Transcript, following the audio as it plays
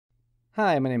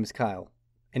Hi, my name is Kyle,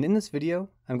 and in this video,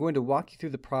 I'm going to walk you through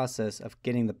the process of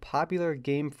getting the popular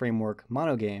game framework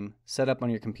MonoGame set up on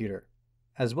your computer,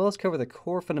 as well as cover the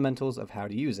core fundamentals of how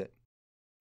to use it.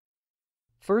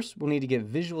 First, we'll need to get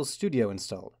Visual Studio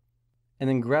installed, and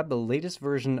then grab the latest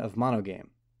version of MonoGame.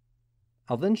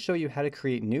 I'll then show you how to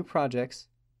create new projects,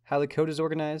 how the code is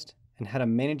organized, and how to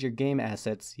manage your game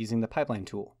assets using the pipeline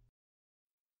tool.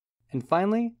 And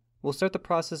finally, we'll start the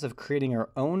process of creating our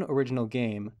own original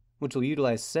game, which will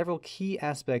utilize several key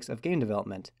aspects of game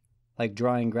development, like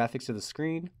drawing graphics to the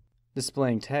screen,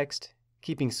 displaying text,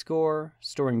 keeping score,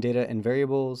 storing data and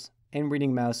variables, and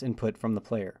reading mouse input from the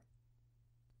player.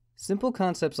 Simple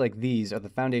concepts like these are the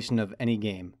foundation of any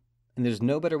game, and there's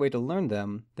no better way to learn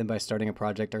them than by starting a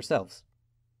project ourselves.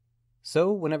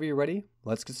 So, whenever you're ready,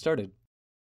 let's get started.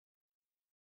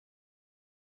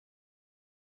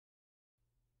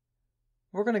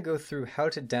 We're going to go through how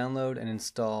to download and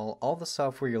install all the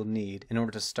software you'll need in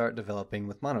order to start developing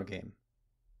with MonoGame.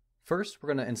 First, we're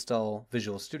going to install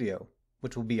Visual Studio,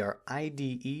 which will be our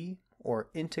IDE, or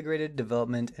Integrated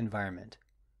Development Environment.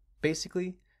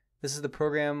 Basically, this is the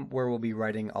program where we'll be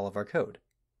writing all of our code.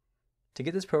 To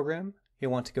get this program,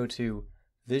 you'll want to go to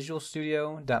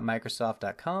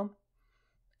visualstudio.microsoft.com,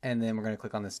 and then we're going to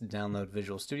click on this Download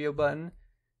Visual Studio button,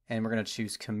 and we're going to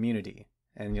choose Community,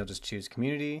 and you'll just choose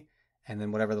Community, and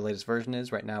then whatever the latest version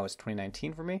is. Right now it's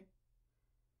 2019 for me.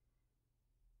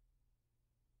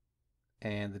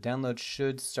 And the download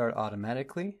should start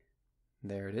automatically.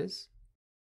 There it is.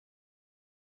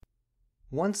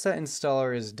 Once that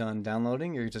installer is done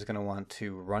downloading, you're just going to want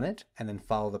to run it and then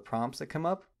follow the prompts that come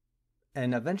up.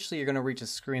 And eventually you're going to reach a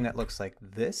screen that looks like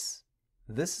this.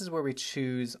 This is where we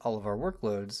choose all of our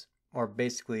workloads, or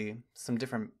basically some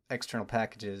different external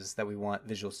packages that we want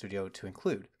Visual Studio to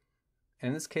include. And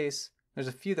in this case, there's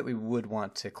a few that we would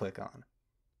want to click on.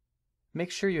 Make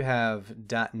sure you have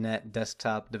 .NET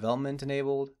Desktop Development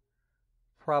enabled.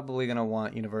 Probably going to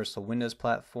want Universal Windows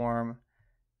Platform,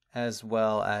 as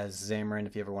well as Xamarin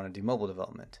if you ever want to do mobile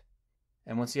development.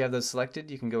 And once you have those selected,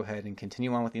 you can go ahead and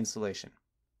continue on with the installation.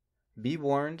 Be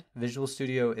warned, Visual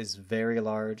Studio is very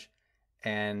large,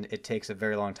 and it takes a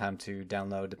very long time to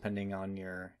download depending on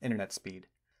your internet speed.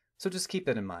 So just keep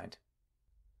that in mind.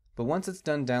 But once it's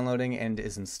done downloading and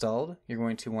is installed, you're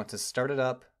going to want to start it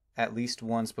up at least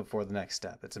once before the next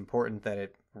step. It's important that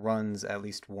it runs at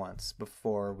least once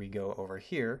before we go over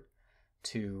here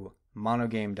to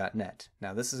monogame.net.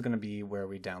 Now this is going to be where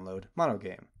we download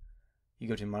MonoGame. You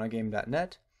go to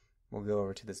monogame.net, we'll go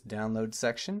over to this download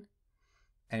section,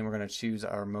 and we're going to choose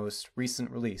our most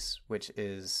recent release, which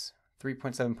is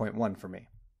 3.7.1 for me.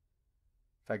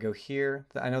 If I go here,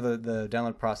 I know the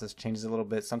download process changes a little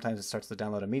bit. Sometimes it starts to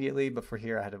download immediately, but for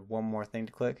here I had one more thing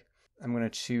to click. I'm going to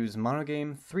choose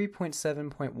MonoGame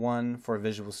 3.7.1 for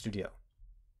Visual Studio.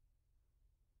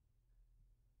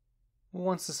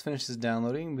 Once this finishes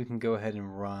downloading, we can go ahead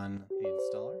and run the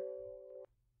installer.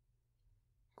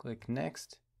 Click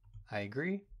Next. I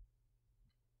agree.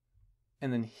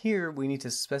 And then here we need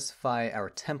to specify our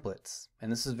templates.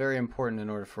 And this is very important in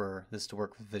order for this to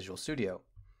work with Visual Studio.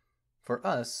 For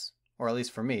us, or at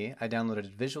least for me, I downloaded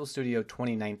Visual Studio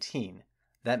 2019.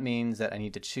 That means that I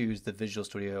need to choose the Visual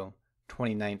Studio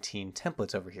 2019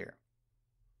 templates over here.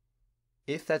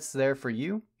 If that's there for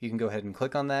you, you can go ahead and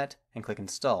click on that and click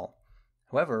Install.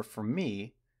 However, for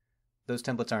me, those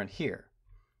templates aren't here.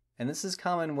 And this is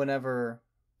common whenever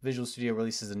Visual Studio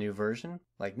releases a new version.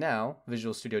 Like now,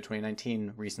 Visual Studio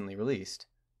 2019 recently released.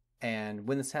 And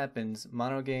when this happens,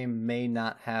 MonoGame may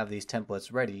not have these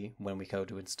templates ready when we go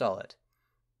to install it.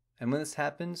 And when this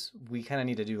happens, we kind of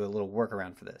need to do a little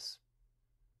workaround for this.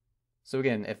 So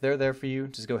again, if they're there for you,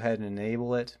 just go ahead and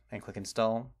enable it and click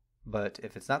install. But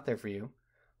if it's not there for you,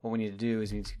 what we need to do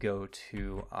is we need to go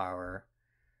to our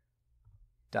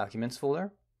Documents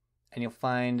folder, and you'll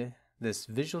find this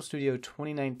Visual Studio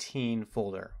 2019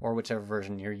 folder, or whichever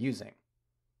version you're using.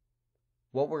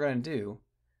 What we're going to do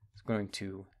is we're going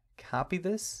to copy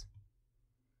this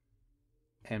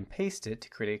and paste it to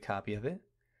create a copy of it,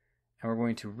 and we're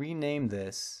going to rename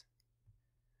this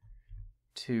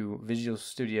to Visual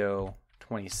Studio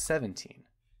 2017.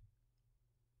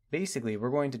 Basically,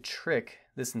 we're going to trick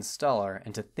this installer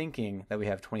into thinking that we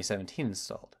have 2017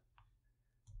 installed.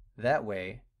 That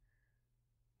way,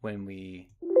 when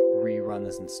we rerun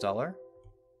this installer,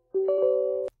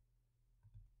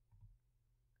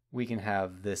 we can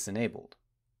have this enabled.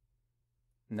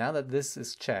 Now that this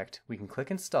is checked, we can click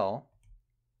Install.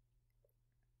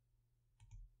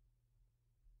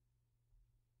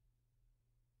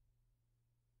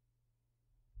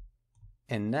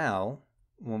 And now,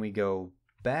 when we go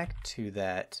back to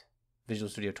that Visual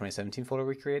Studio 2017 folder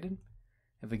we created,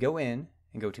 If we go in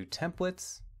and go to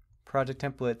Templates, Project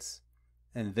Templates,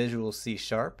 and Visual C#,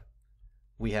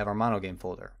 we have our MonoGame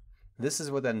folder. This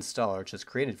is what that installer just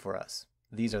created for us.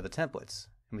 These are the templates,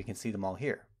 and we can see them all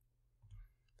here.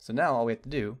 So now all we have to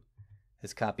do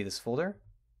is copy this folder.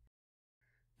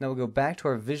 Now we'll go back to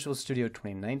our Visual Studio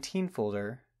 2019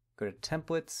 folder, go to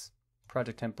Templates,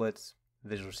 Project Templates,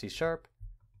 Visual C#,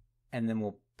 and then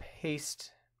we'll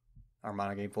paste our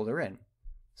MonoGame folder in.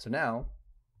 So now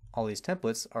all these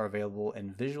templates are available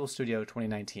in Visual Studio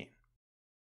 2019.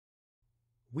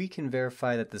 We can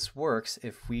verify that this works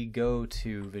if we go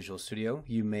to Visual Studio.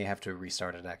 You may have to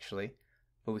restart it actually,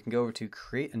 but we can go over to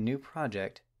Create a New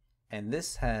Project, and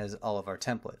this has all of our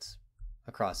templates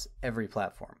across every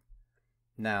platform.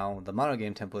 Now the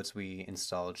MonoGame templates we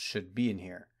installed should be in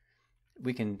here.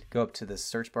 We can go up to the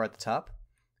search bar at the top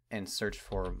and search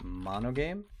for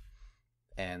MonoGame,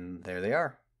 and there they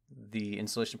are. The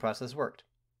installation process worked.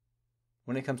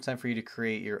 When it comes time for you to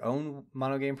create your own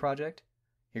MonoGame project,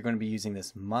 you're going to be using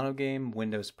this MonoGame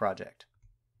Windows project.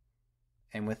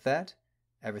 And with that,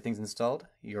 everything's installed.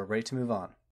 You're ready to move on.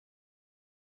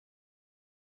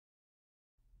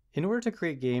 In order to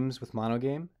create games with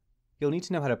MonoGame, you'll need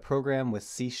to know how to program with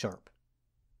C#.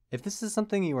 If this is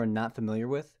something you are not familiar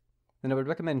with, then I would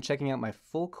recommend checking out my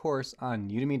full course on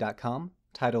udemy.com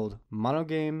titled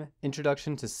MonoGame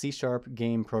Introduction to C#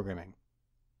 Game Programming.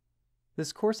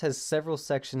 This course has several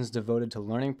sections devoted to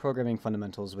learning programming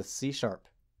fundamentals with C#,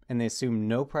 and they assume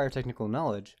no prior technical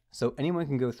knowledge, so anyone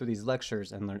can go through these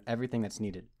lectures and learn everything that's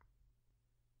needed.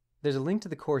 There's a link to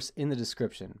the course in the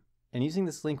description, and using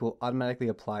this link will automatically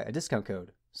apply a discount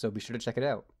code, so be sure to check it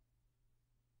out.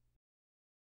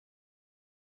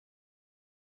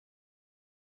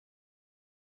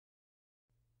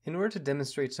 In order to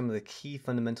demonstrate some of the key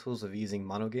fundamentals of using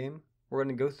MonoGame, we're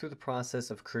going to go through the process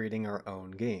of creating our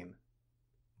own game.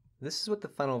 This is what the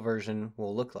final version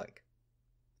will look like.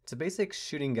 It's a basic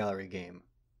shooting gallery game,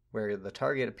 where the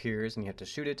target appears and you have to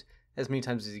shoot it as many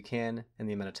times as you can in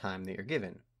the amount of time that you're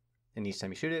given. And each time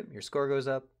you shoot it, your score goes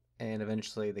up, and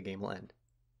eventually the game will end.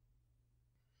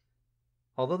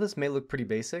 Although this may look pretty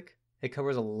basic, it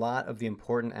covers a lot of the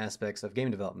important aspects of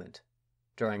game development: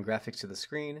 drawing graphics to the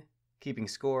screen, keeping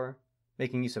score,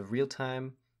 making use of real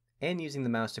time, and using the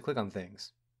mouse to click on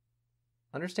things.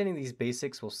 Understanding these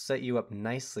basics will set you up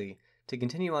nicely to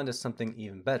continue on to something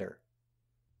even better.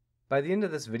 By the end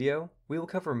of this video, we will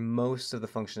cover most of the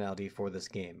functionality for this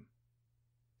game.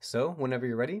 So, whenever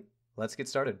you're ready, let's get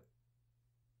started.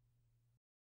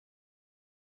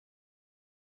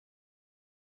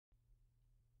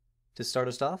 To start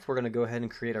us off, we're going to go ahead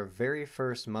and create our very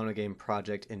first MonoGame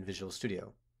project in Visual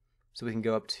Studio. So we can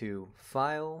go up to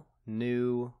File,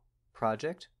 New,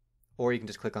 Project, or you can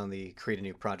just click on the Create a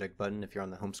New Project button if you're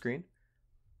on the home screen.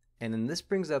 And then this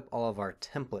brings up all of our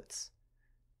templates.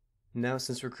 Now,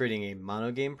 since we're creating a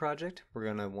MonoGame project, we're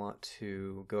going to want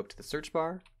to go up to the search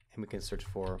bar, and we can search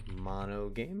for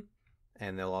MonoGame,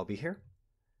 and they'll all be here.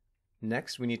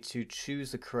 Next, we need to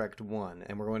choose the correct one,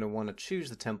 and we're going to want to choose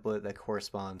the template that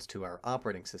corresponds to our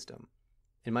operating system.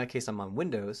 In my case, I'm on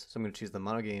Windows, so I'm going to choose the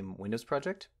MonoGame Windows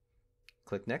project.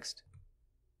 Click Next.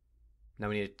 Now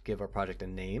we need to give our project a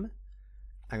name.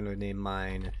 I'm going to name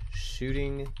mine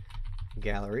Shooting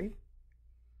Gallery.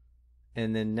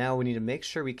 And then now we need to make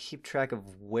sure we keep track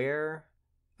of where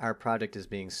our project is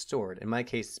being stored. In my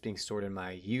case, it's being stored in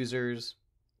my users,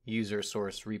 user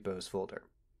source repos folder.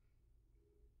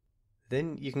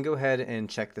 Then you can go ahead and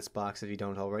check this box if you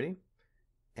don't already,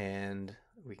 and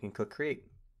we can click Create.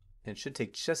 And it should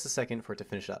take just a second for it to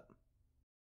finish up.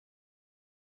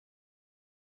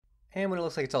 And when it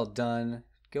looks like it's all done,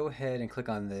 go ahead and click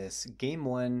on this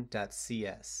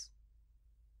game1.cs.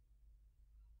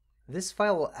 This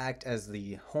file will act as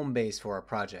the home base for our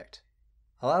project.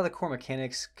 A lot of the core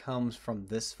mechanics comes from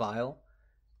this file,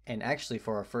 and actually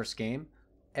for our first game,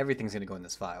 everything's going to go in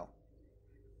this file.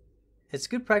 It's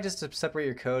good practice to separate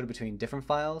your code between different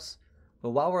files, but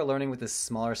while we're learning with this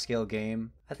smaller scale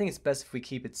game, I think it's best if we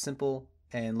keep it simple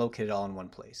and locate it all in one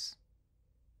place.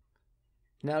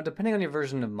 Now, depending on your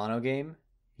version of MonoGame,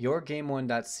 your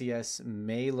game1.cs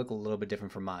may look a little bit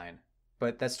different from mine,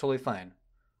 but that's totally fine.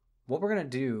 What we're going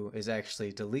to do is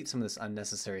actually delete some of this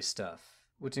unnecessary stuff,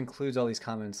 which includes all these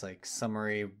comments like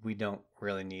summary. We don't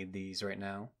really need these right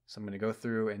now, so I'm going to go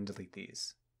through and delete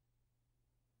these.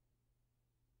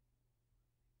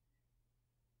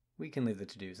 We can leave the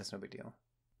to-dos, that's no big deal.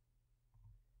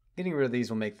 Getting rid of these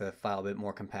will make the file a bit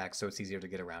more compact so it's easier to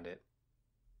get around it.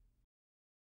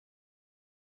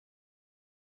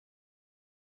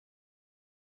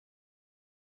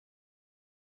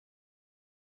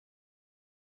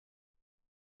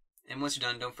 And once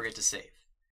you're done, don't forget to save.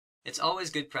 It's always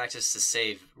good practice to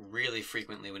save really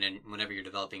frequently whenever you're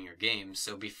developing your game,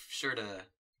 so be sure to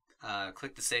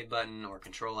click the save button or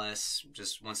Control S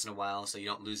just once in a while so you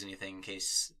don't lose anything in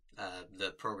case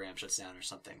the program shuts down or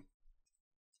something.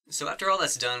 So after all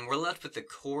that's done, we're left with the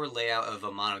core layout of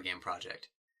a MonoGame project.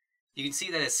 You can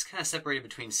see that it's kind of separated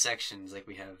between sections, like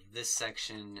we have this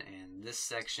section and this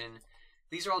section.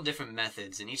 These are all different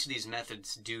methods, and each of these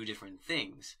methods do different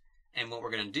things. And what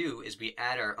we're going to do is we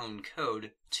add our own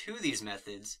code to these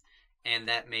methods, and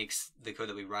that makes the code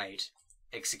that we write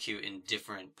execute in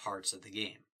different parts of the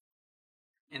game.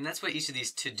 And that's what each of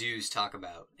these to-dos talk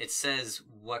about. It says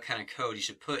what kind of code you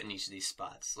should put in each of these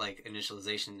spots, like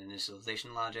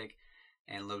initialization logic,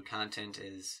 and load content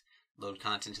is load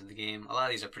content in the game. A lot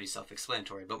of these are pretty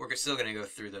self-explanatory, but we're still going to go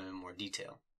through them in more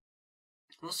detail.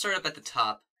 We'll start up at the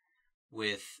top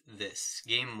with this,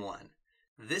 game 1.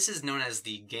 This is known as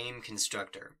the game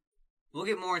constructor. We'll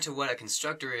get more into what a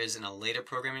constructor is in a later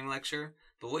programming lecture,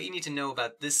 but what you need to know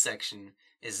about this section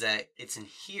is that it's in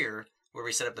here where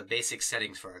we set up the basic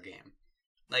settings for our game.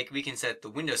 Like we can set the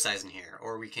window size in here,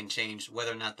 or we can change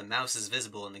whether or not the mouse is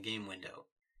visible in the game window.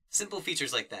 Simple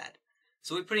features like that.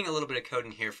 So we're putting a little bit of code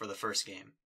in here for the first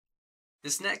game.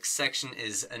 This next section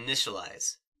is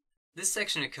initialize. This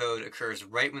section of code occurs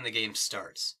right when the game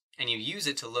starts, and you use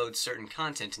it to load certain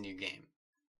content in your game.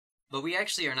 But we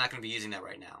actually are not going to be using that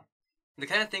right now. The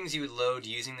kind of things you would load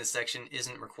using this section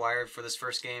isn't required for this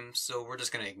first game, so we're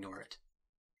just going to ignore it.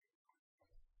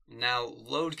 Now,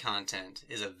 load content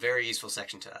is a very useful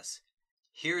section to us.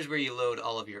 Here's where you load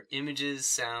all of your images,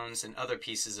 sounds, and other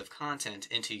pieces of content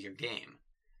into your game.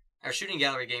 Our shooting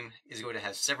gallery game is going to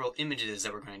have several images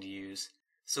that we're going to use,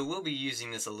 so we'll be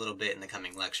using this a little bit in the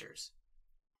coming lectures.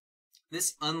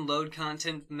 This unload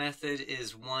content method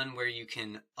is one where you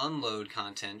can unload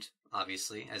content,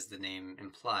 obviously, as the name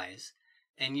implies,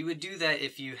 and you would do that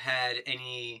if you had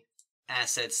any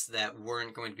assets that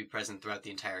weren't going to be present throughout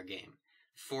the entire game.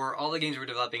 For all the games we're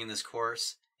developing in this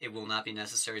course, it will not be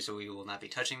necessary, so we will not be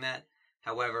touching that.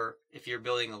 However, if you're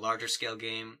building a larger scale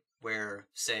game where,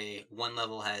 say, one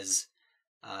level has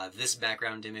this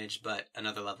background image but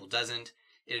another level doesn't,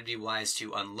 it would be wise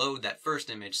to unload that first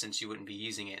image since you wouldn't be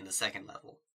using it in the second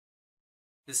level.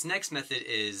 This next method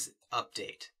is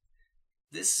update.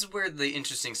 This is where the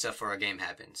interesting stuff for our game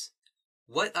happens.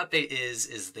 What update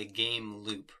is the game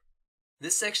loop.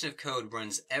 This section of code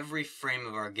runs every frame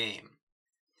of our game.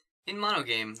 In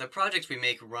MonoGame, the projects we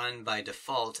make run by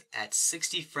default at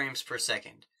 60 frames per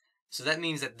second. So that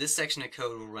means that this section of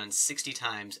code will run 60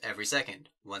 times every second,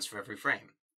 once for every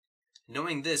frame.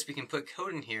 Knowing this, we can put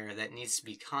code in here that needs to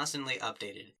be constantly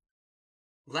updated.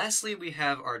 Lastly, we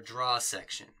have our draw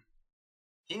section.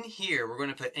 In here, we're going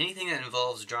to put anything that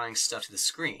involves drawing stuff to the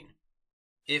screen.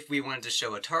 If we wanted to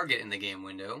show a target in the game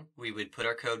window, we would put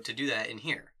our code to do that in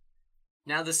here.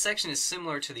 Now this section is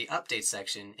similar to the update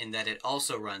section in that it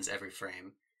also runs every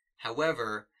frame.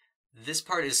 However, this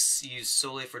part is used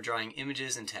solely for drawing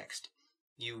images and text.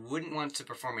 You wouldn't want to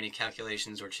perform any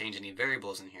calculations or change any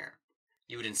variables in here.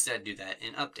 You would instead do that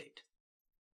in update.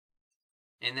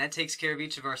 And that takes care of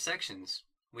each of our sections.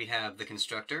 We have the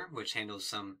constructor, which handles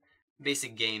some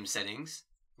basic game settings.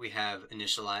 We have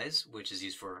initialize, which is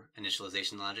used for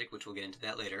initialization logic, which we'll get into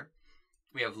that later.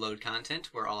 We have load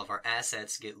content, where all of our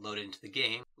assets get loaded into the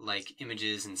game, like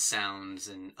images and sounds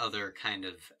and other kind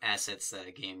of assets that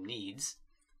a game needs.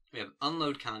 We have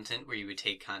unload content, where you would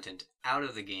take content out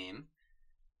of the game.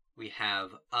 We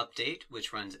have update,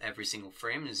 which runs every single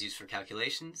frame and is used for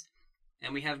calculations.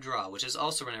 And we have draw, which is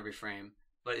also run every frame,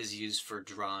 but is used for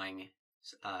drawing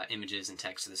images and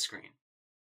text to the screen.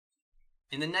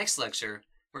 In the next lecture,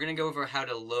 we're going to go over how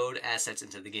to load assets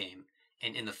into the game.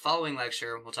 And in the following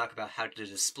lecture, we'll talk about how to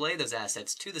display those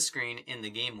assets to the screen in the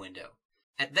game window.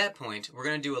 At that point, we're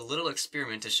going to do a little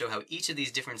experiment to show how each of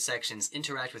these different sections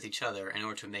interact with each other in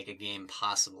order to make a game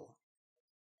possible.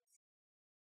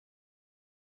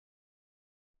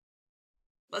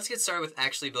 Let's get started with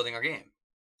actually building our game.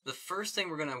 The first thing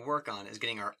we're going to work on is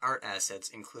getting our art assets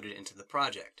included into the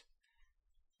project.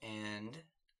 And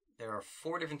there are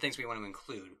 4 different things we want to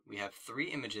include. We have 3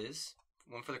 images,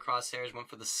 one for the crosshairs, one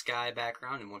for the sky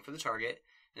background, and one for the target.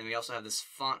 And we also have this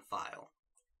font file.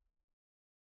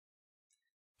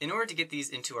 In order to get these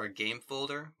into our game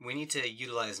folder, we need to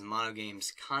utilize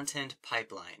MonoGame's content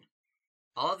pipeline.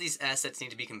 All of these assets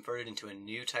need to be converted into a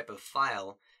new type of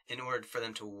file in order for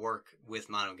them to work with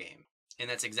MonoGame. And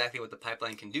that's exactly what the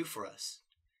pipeline can do for us.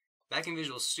 Back in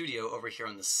Visual Studio over here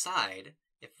on the side,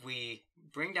 if we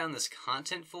bring down this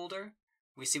content folder,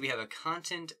 we see we have a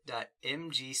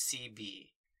content.mgcb.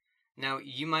 Now,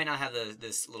 you might not have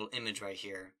this little image right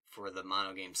here for the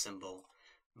MonoGame symbol,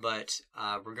 But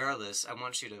regardless, I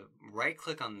want you to right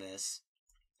click on this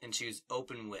and choose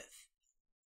Open With.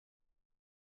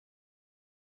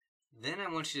 Then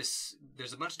I want you to,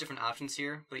 there's a bunch of different options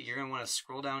here, but you're going to want to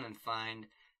scroll down and find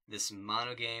this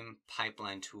MonoGame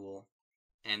pipeline tool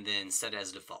and then set it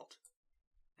as default.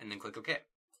 And then click OK.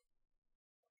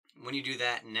 When you do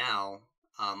that now,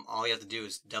 all you have to do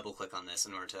is double click on this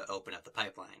in order to open up the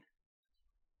pipeline.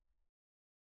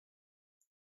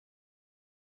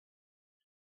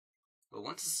 But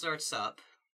once it starts up,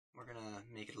 we're going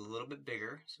to make it a little bit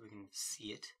bigger so we can see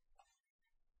it.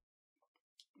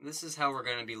 This is how we're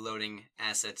going to be loading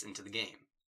assets into the game.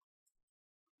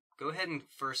 Go ahead and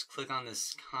first click on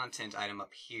this content item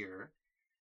up here,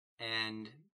 and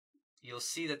you'll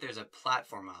see that there's a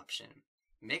platform option.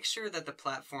 Make sure that the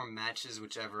platform matches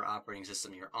whichever operating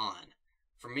system you're on.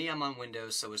 For me, I'm on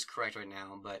Windows, so it's correct right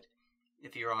now, but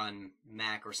if you're on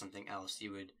Mac or something else,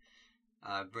 you would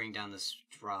bring down this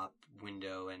drop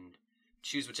window and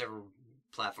choose whichever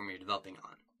platform you're developing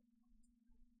on.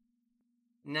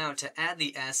 Now, to add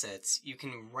the assets, you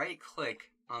can right-click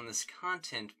on this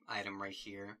content item right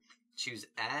here, choose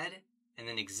Add, and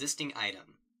then Existing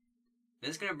Item. Then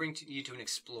it's going to bring you to an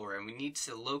Explorer, and we need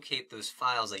to locate those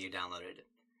files that you downloaded.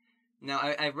 Now,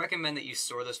 I recommend that you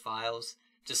store those files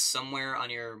just somewhere on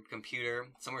your computer,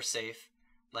 somewhere safe.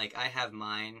 Like, I have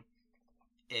mine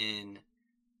in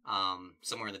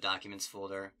somewhere in the Documents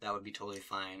folder. That would be totally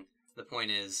fine. The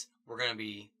point is, we're going to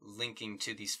be linking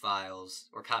to these files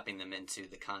or copying them into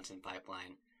the content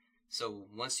pipeline. So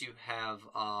once you have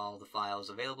all the files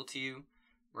available to you,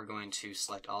 we're going to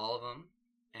select all of them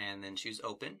and then choose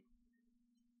Open.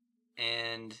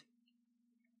 And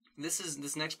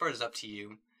this next part is up to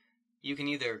you. You can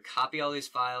either copy all these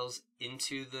files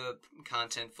into the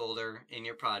content folder in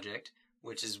your project,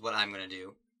 which is what I'm going to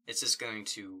do. It's just going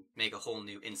to make a whole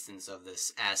new instance of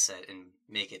this asset and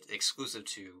make it exclusive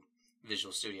to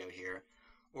Visual Studio here,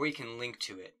 or you can link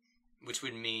to it, which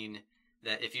would mean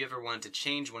that if you ever wanted to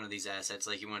change one of these assets,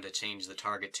 like you wanted to change the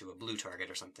target to a blue target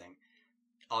or something,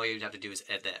 all you'd have to do is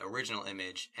edit that original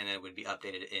image, and then it would be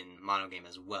updated in MonoGame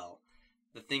as well.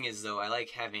 The thing is, though, I like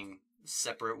having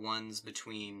separate ones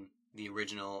between the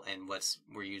original and what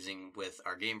we're using with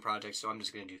our game project, so I'm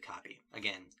just going to do copy.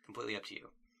 Again, completely up to you.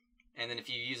 And then if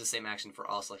you use the same action for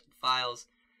all selected files,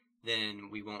 then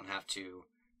we won't have to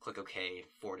click OK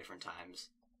 4 different times.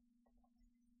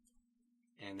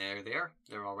 And there they are.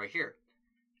 They're all right here.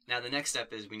 Now the next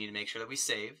step is we need to make sure that we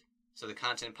save. So the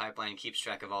content pipeline keeps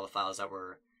track of all the files that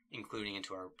we're including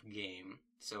into our game.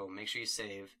 So make sure you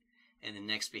save. And then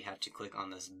next we have to click on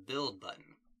this build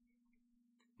button.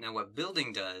 Now what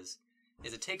building does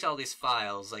is it takes all these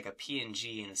files like a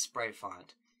PNG and a sprite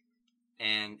font,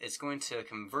 and it's going to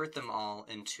convert them all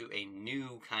into a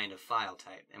new kind of file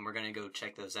type, and we're going to go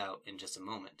check those out in just a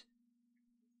moment.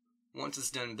 Once it's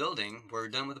done building, we're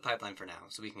done with the pipeline for now,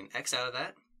 so we can X out of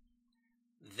that.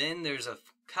 Then there's a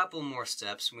couple more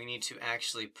steps. We need to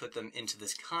actually put them into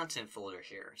this content folder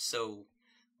here. So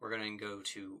we're going to go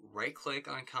to right-click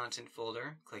on content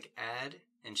folder, click Add,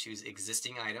 and choose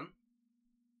Existing Item.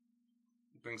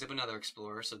 It brings up another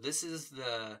Explorer. So this is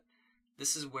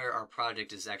where our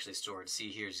project is actually stored. See,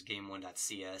 here's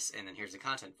game1.cs, and then here's the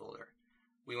content folder.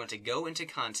 We want to go into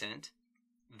content,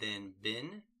 then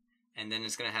bin, and then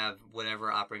it's going to have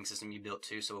whatever operating system you built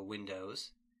to, so a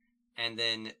Windows. And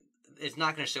then it's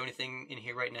not going to show anything in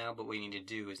here right now, but what you need to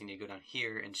do is you need to go down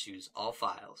here and choose All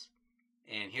Files.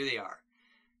 And here they are.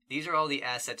 These are all the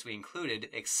assets we included,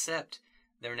 except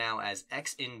they're now as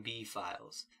XNB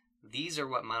files. These are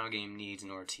what MonoGame needs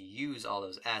in order to use all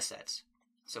those assets.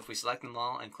 So if we select them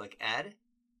all and click Add,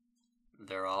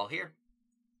 they're all here.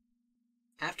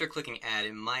 After clicking Add,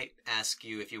 it might ask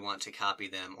you if you want to copy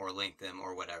them or link them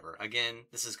or whatever. Again,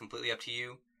 this is completely up to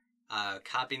you.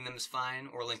 Copying them is fine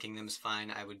or linking them is fine.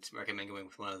 I would recommend going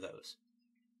with one of those.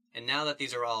 And now that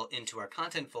these are all into our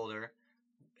content folder,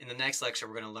 in the next lecture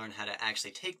we're going to learn how to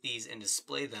actually take these and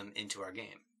display them into our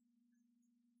game.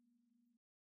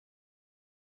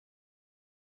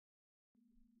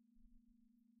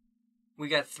 We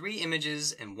got 3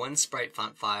 images and 1 sprite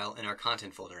font file in our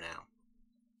content folder now.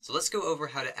 So let's go over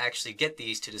how to actually get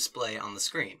these to display on the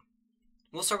screen.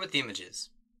 We'll start with the images.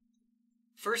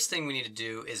 First thing we need to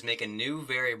do is make a new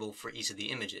variable for each of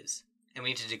the images, and we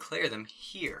need to declare them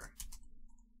here.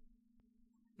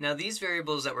 Now these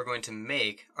variables that we're going to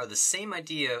make are the same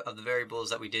idea of the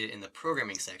variables that we did in the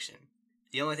programming section.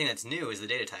 The only thing that's new is the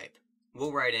data type.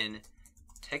 We'll write in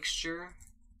texture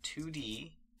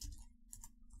 2D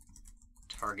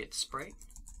target sprite.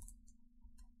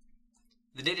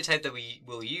 The data type that we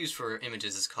will use for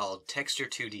images is called texture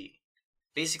 2D.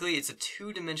 Basically, it's a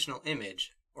 2-dimensional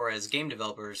image or as game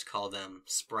developers call them,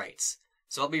 sprites.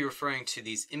 So I'll be referring to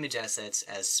these image assets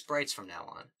as sprites from now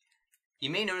on. You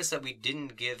may notice that we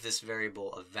didn't give this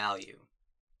variable a value.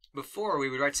 Before, we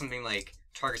would write something like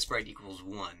target sprite equals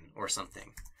 1 or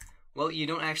something. Well, you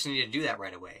don't actually need to do that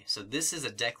right away. So this is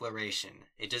a declaration.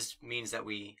 It just means that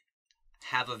we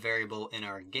have a variable in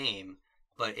our game,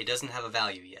 but it doesn't have a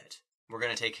value yet. We're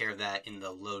going to take care of that in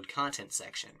the load content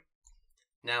section.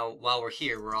 Now, while we're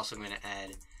here, we're also going to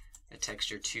add a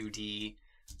texture 2D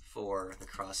for the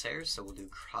crosshairs. So we'll do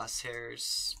crosshairs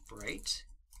sprite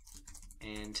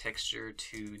and texture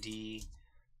 2D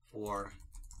for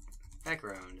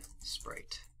background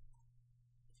sprite.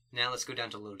 Now let's go down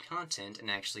to load content and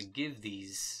actually give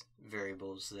these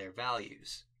variables their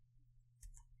values.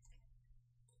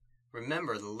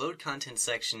 Remember, the load content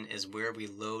section is where we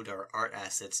load our art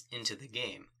assets into the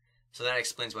game. So that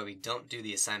explains why we don't do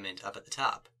the assignment up at the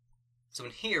top. So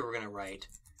in here we're going to write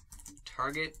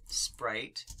target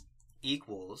sprite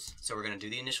equals, so we're going to do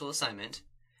the initial assignment.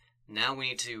 Now we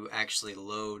need to actually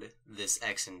load this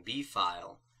X and B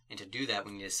file, and to do that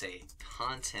we need to say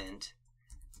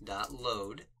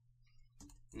content.load.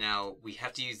 Now we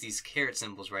have to use these caret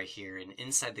symbols right here, and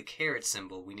inside the caret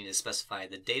symbol we need to specify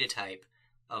the data type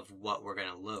of what we're going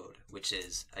to load, which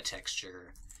is a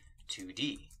texture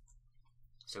 2D.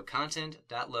 So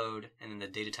content.load and then the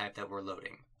data type that we're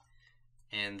loading.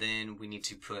 And then we need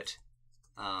to put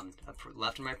a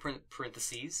left and right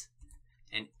parentheses,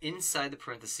 and inside the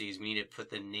parentheses we need to put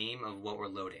the name of what we're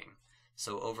loading.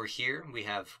 So over here we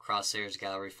have crosshairs,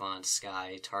 gallery fonts,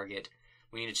 sky, target.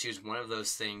 We need to choose one of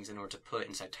those things in order to put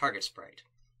inside target sprite.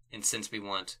 And since we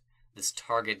want this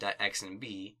target.x and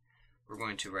b, we're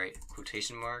going to write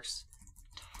quotation marks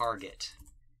target,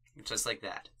 just like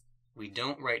that. We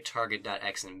don't write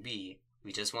target.x and b,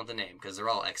 we just want the name because they're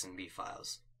all x and b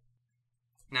files.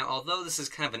 Now, although this is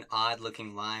kind of an odd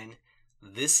looking line,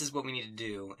 this is what we need to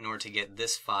do in order to get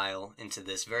this file into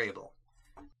this variable.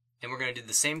 And we're going to do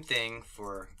the same thing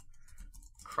for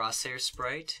crosshair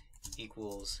sprite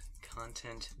equals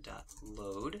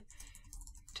content.load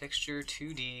texture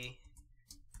 2D,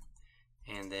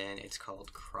 and then it's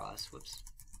called crosshairs,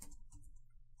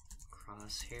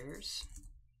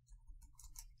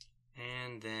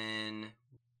 and then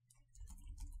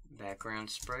background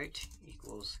sprite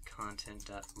equals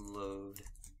content.load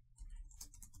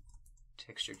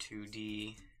texture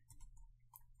 2D,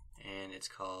 and it's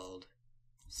called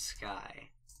sky.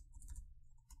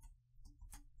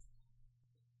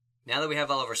 Now that we have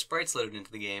all of our sprites loaded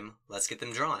into the game, let's get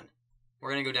them drawn.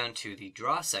 We're going to go down to the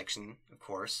draw section, of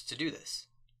course, to do this.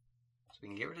 So we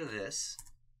can get rid of this.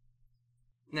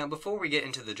 Now before we get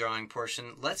into the drawing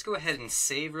portion, let's go ahead and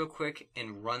save real quick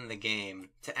and run the game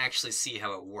to actually see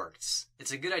how it works.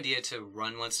 It's a good idea to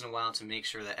run once in a while to make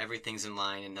sure that everything's in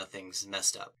line and nothing's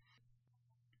messed up.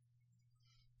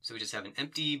 So we just have an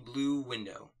empty blue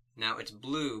window. Now it's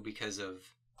blue because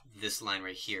of this line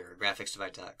right here,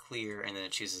 graphics.clear, and then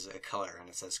it chooses a color and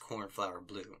it says cornflower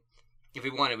blue. If we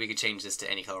wanted, we could change this to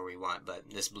any color we want, but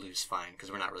this blue's fine because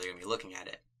we're not really going to be looking at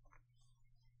it.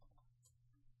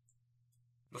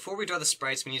 Before we draw the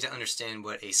sprites, we need to understand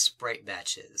what a sprite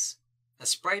batch is. A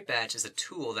sprite batch is a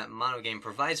tool that MonoGame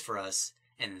provides for us,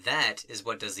 and that is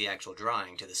what does the actual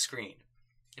drawing to the screen.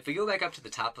 If we go back up to the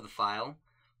top of the file,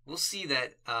 we'll see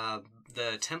that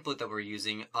the template that we're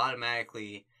using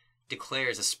automatically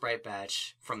declares a sprite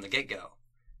batch from the get-go.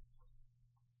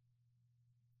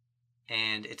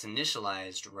 And it's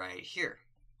initialized right here.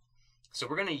 So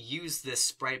we're going to use this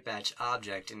sprite batch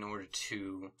object in order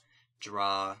to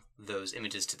draw those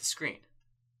images to the screen.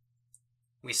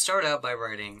 We start out by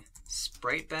writing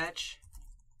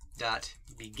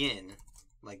spritebatch.begin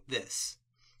like this.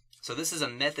 So this is a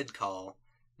method call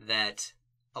that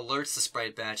alerts the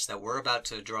sprite batch that we're about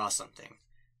to draw something.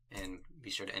 And be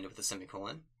sure to end it with a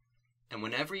semicolon. And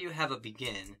whenever you have a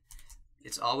begin,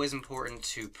 it's always important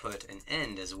to put an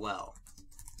end as well,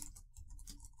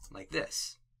 like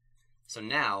this. So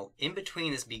now, in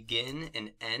between this begin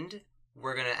and end,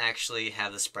 we're going to actually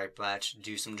have the sprite batch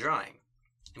do some drawing.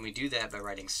 And we do that by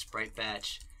writing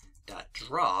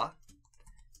spritebatch.draw.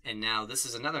 And now this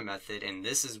is another method, and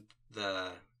this is the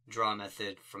draw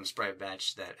method from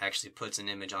SpriteBatch that actually puts an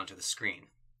image onto the screen.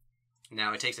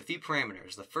 Now it takes a few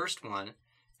parameters. The first one,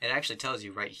 it actually tells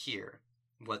you right here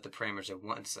what the parameters it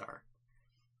wants are.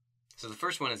 So the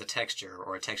first one is a texture,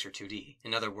 or a texture 2D.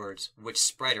 In other words, which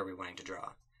sprite are we wanting to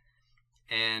draw?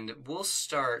 And we'll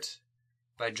start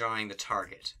by drawing the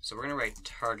target. So we're going to write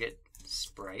target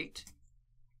sprite.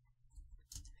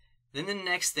 Then the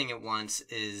next thing it wants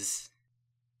is,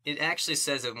 it actually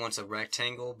says it wants a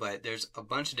rectangle, but there's a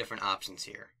bunch of different options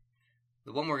here.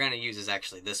 The one we're going to use is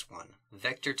actually this one,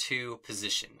 vector2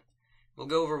 position. We'll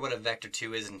go over what a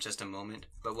vector2 is in just a moment,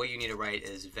 but what you need to write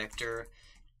is vector,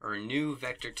 or new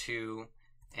vector2,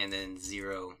 and then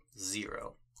 0,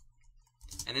 0.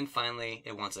 And then finally,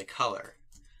 it wants a color.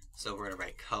 So we're going to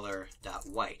write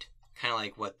color.white, kind of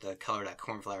like what the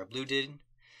color.cornflowerblue did.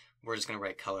 We're just going to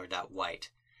write color.white.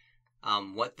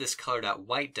 What this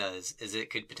color.white does is it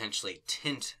could potentially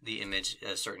tint the image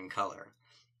a certain color.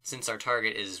 Since our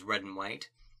target is red and white,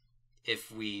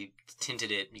 if we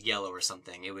tinted it yellow or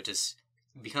something, it would just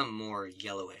become more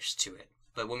yellowish to it.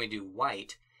 But when we do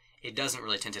white, it doesn't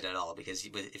really tint it at all, because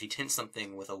if you tint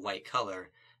something with a white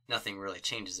color, nothing really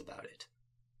changes about it.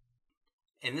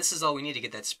 And this is all we need to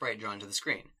get that sprite drawn to the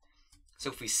screen.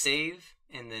 So if we save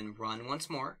and then run once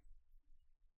more,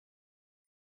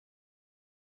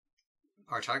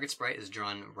 our target sprite is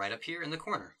drawn right up here in the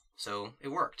corner. So it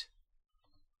worked.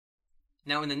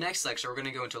 Now in the next lecture, we're going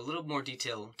to go into a little more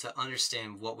detail to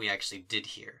understand what we actually did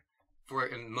here.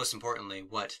 And most importantly,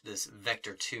 what this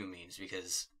vector2 means,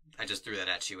 because I just threw that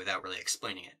at you without really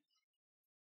explaining it.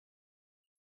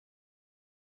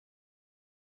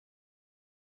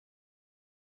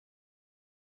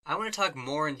 I want to talk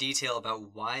more in detail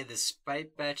about why the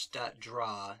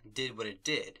spritebatch.draw did what it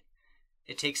did.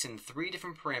 It takes in 3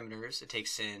 different parameters. It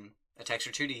takes in a texture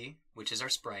 2D, which is our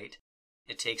sprite.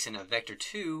 It takes in a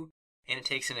vector2, and it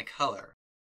takes in a color.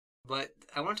 But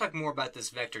I want to talk more about this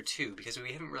vector2 because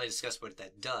we haven't really discussed what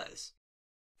that does.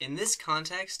 In this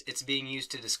context, it's being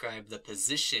used to describe the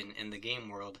position in the game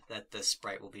world that the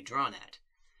sprite will be drawn at.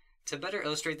 To better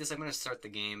illustrate this, I'm going to start the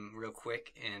game real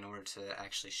quick in order to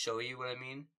actually show you what I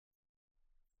mean.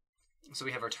 So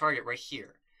we have our target right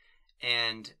here.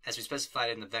 And as we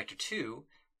specified in the vector2,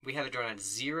 we have it drawn at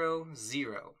 0,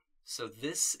 0. So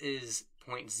this is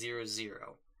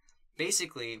 0.00.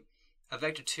 Basically, a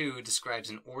vector2 describes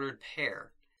an ordered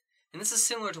pair. And this is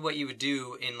similar to what you would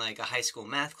do in like a high school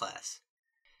math class.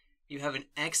 You have an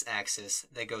x-axis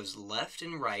that goes left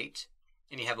and right,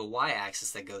 and you have a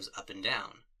y-axis that goes up and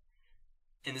down.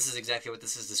 And this is exactly what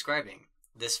this is describing.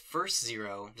 This first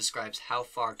 0 describes how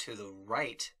far to the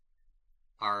right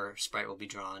our sprite will be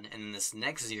drawn, and then this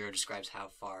next 0 describes how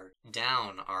far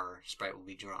down our sprite will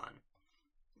be drawn.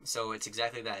 So it's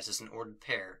exactly that. It's just an ordered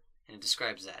pair, and it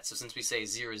describes that. So since we say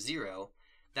 0, 0,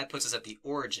 that puts us at the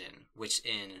origin, which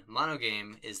in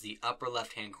MonoGame is the upper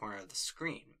left-hand corner of the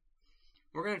screen.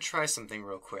 We're going to try something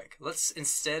real quick. Let's,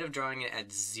 instead of drawing it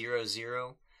at 0,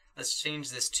 0, let's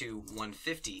change this to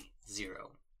 150,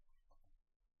 0.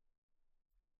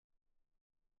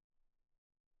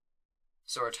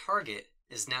 So our target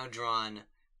is now drawn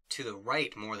to the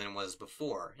right more than it was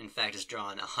before. In fact, it's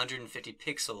drawn 150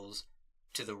 pixels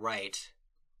to the right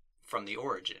from the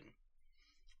origin.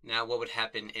 Now what would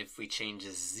happen if we change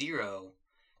this 0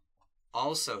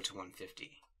 also to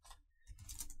 150?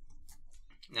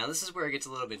 Now this is where it gets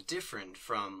a little bit different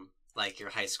from like your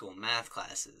high school math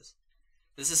classes.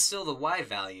 This is still the y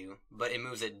value, but it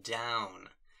moves it down.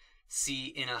 See,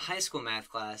 in a high school math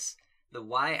class, the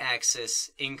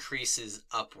y-axis increases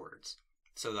upwards.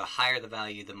 So the higher the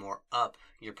value, the more up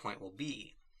your point will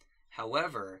be.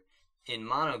 However, in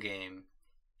MonoGame,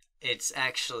 it's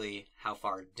actually how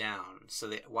far down. So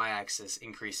the y-axis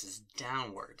increases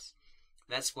downwards.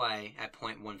 That's why at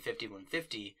point 150,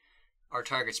 150, our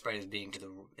target sprite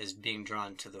is being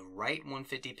drawn to the right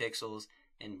 150 pixels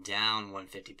and down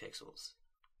 150 pixels.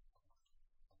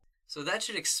 So that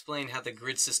should explain how the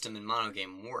grid system in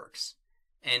MonoGame works,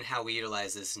 and how we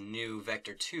utilize this new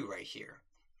vector2 right here.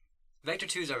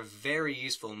 Vector2s are very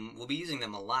useful, and we'll be using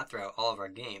them a lot throughout all of our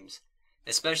games,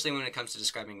 especially when it comes to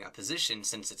describing a position,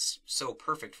 since it's so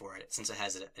perfect for it, since it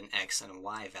has an x and a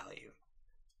y value.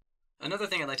 Another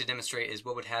thing I'd like to demonstrate is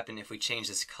what would happen if we change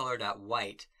this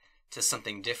color.white to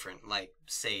something different, like,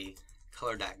 say,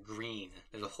 color.green.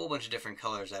 There's a whole bunch of different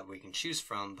colors that we can choose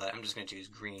from, but I'm just going to choose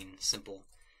green, simple.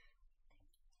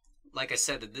 Like I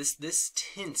said, that this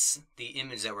tints the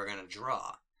image that we're going to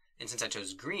draw. And since I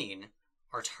chose green,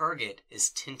 our target is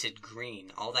tinted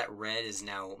green. All that red is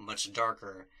now much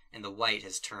darker, and the white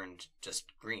has turned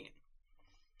just green.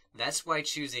 That's why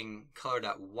choosing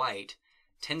color.white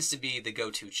tends to be the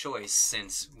go-to choice,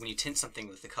 since when you tint something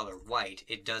with the color white,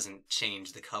 it doesn't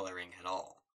change the coloring at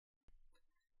all.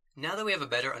 Now that we have a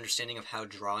better understanding of how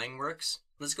drawing works,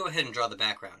 let's go ahead and draw the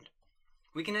background.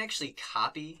 We can actually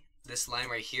copy this line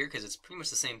right here, because it's pretty much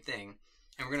the same thing,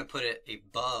 and we're going to put it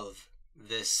above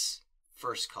this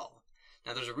first call.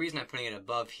 Now there's a reason I'm putting it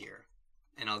above here,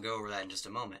 and I'll go over that in just a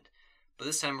moment. But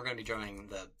this time we're going to be drawing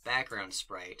the background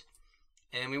sprite,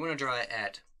 and we want to draw it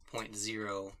at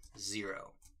 0.00.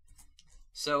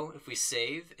 So if we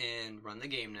save and run the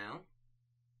game now,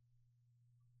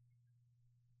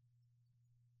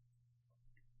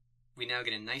 we now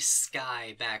get a nice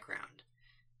sky background.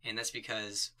 And that's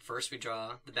because first we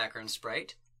draw the background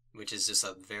sprite, which is just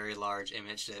a very large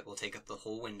image that will take up the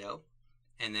whole window.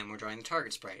 And then we're drawing the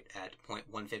target sprite at 0.150,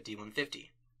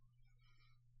 150.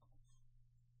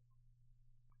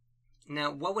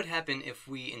 Now, what would happen if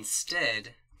we instead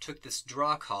took this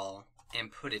draw call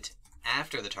and put it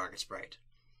after the target sprite?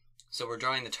 So we're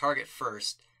drawing the target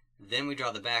first, then we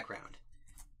draw the background.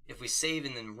 If we save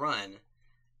and then run,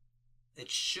 it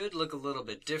should look a little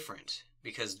bit different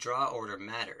because draw order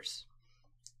matters.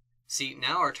 See,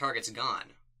 now our target's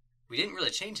gone. We didn't really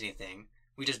change anything.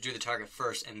 We just drew the target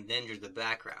first and then drew the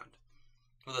background.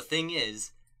 Well, the thing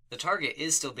is, the target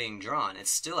is still being drawn. It's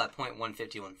still at 0.150,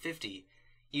 150.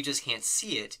 You just can't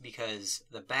see it because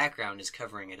the background is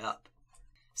covering it up.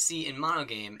 See, in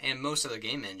MonoGame and most other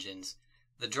game engines,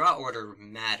 the draw order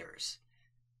matters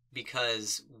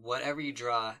because whatever you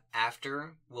draw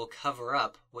after will cover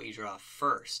up what you draw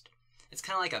first. It's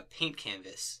kind of like a paint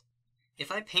canvas.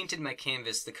 If I painted my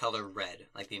canvas the color red,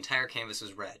 like the entire canvas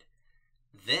was red,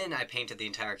 then I painted the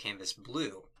entire canvas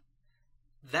blue,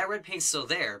 that red paint's still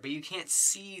there, but you can't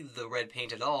see the red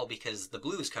paint at all because the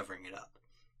blue is covering it up.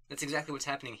 That's exactly what's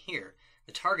happening here.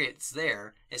 The target's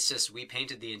there, it's just we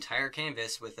painted the entire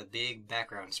canvas with a big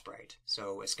background sprite,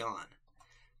 so it's gone.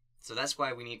 So that's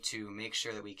why we need to make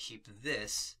sure that we keep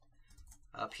this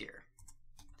up here.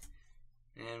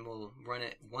 And we'll run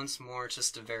it once more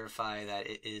just to verify that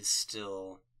it is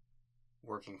still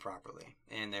working properly.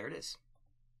 And there it is.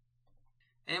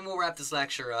 And we'll wrap this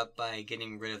lecture up by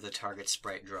getting rid of the target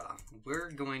sprite draw.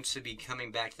 We're going to be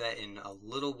coming back to that in a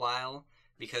little while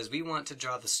because we want to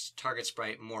draw the target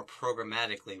sprite more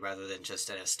programmatically rather than just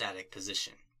at a static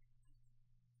position.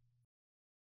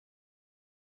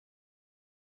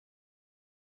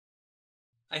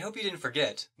 I hope you didn't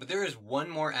forget, but there is one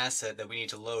more asset that we need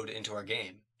to load into our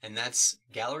game, and that's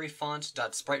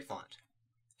galleryfont.spritefont.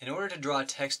 In order to draw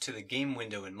text to the game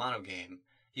window in MonoGame,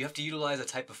 you have to utilize a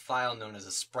type of file known as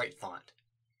a SpriteFont.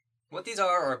 What these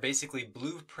are basically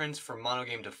blueprints for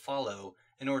MonoGame to follow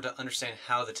in order to understand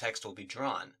how the text will be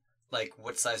drawn, like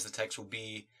what size the text will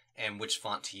be and which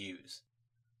font to use.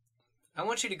 I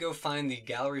want you to go find the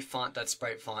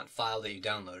galleryfont.spritefont file that you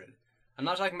downloaded. I'm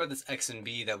not talking about this X and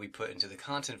B that we put into the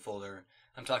content folder.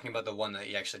 I'm talking about the one that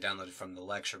you actually downloaded from the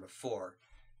lecture before.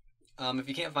 If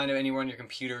you can't find it anywhere on your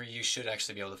computer, you should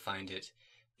actually be able to find it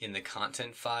in the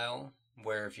content file,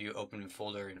 where if you open a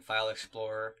folder in File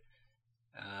Explorer,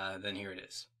 then here it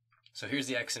is. So here's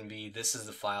the X and B. This is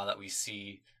the file that we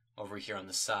see over here on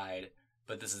the side,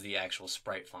 but this is the actual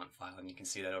SpriteFont file, and you can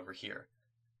see that over here.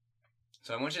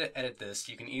 So I want you to edit this.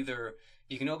 You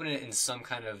can open it in some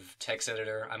kind of text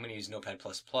editor. I'm going to use Notepad++.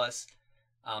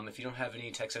 If you don't have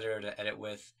any text editor to edit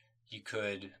with, you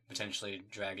could potentially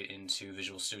drag it into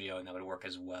Visual Studio, and that would work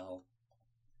as well.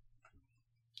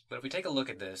 But if we take a look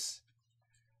at this,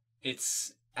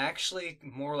 it's actually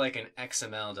more like an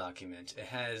XML document. It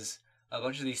has a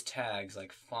bunch of these tags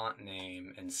like font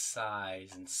name and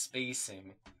size and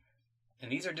spacing.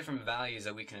 And these are different values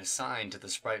that we can assign to the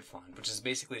sprite font, which is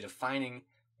basically defining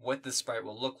what the sprite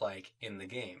will look like in the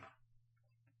game.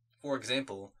 For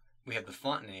example, we have the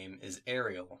font name is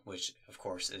Arial, which of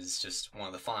course is just one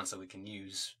of the fonts that we can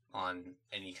use on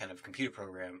any kind of computer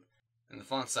program, and the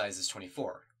font size is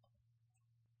 24.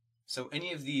 So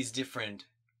any of these different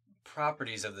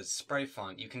properties of the sprite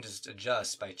font you can just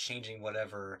adjust by changing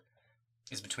whatever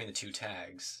is between the two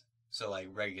tags. So like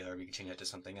regular, we can change that to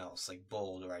something else, like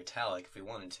bold or italic if we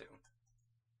wanted to.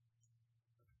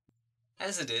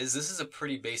 As it is, this is a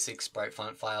pretty basic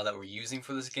SpriteFont file that we're using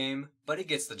for this game, but it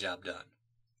gets the job done.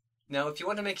 Now, if you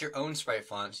want to make your own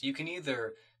SpriteFont, you can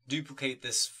either duplicate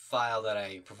this file that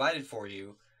I provided for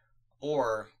you,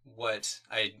 or what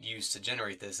I used to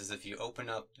generate this is if you open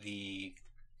up the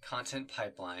content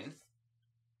pipeline,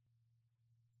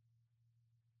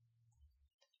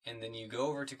 and then you go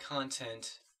over to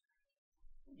content,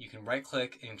 you can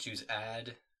right-click and choose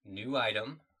Add New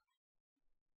Item.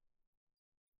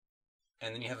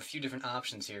 And then you have a few different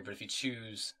options here, but if you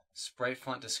choose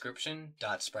SpriteFont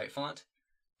Description.SpriteFont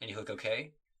and you click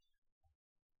OK,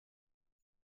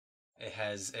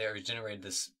 it generated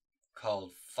this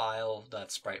called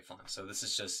File.SpriteFont. So this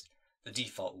is just the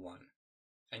default one.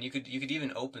 And you could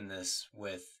even open this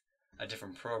with a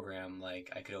different program,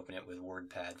 like I could open it with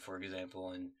WordPad, for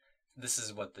example, and this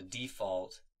is what the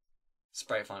default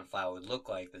SpriteFont file would look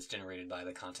like that's generated by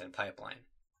the content pipeline.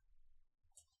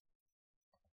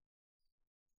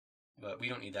 But we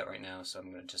don't need that right now, so I'm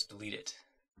going to just delete it.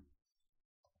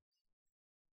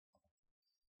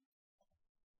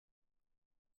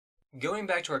 Going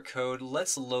back to our code,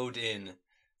 let's load in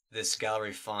this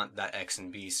gallery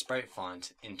font.xnb sprite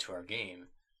font into our game.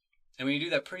 And we do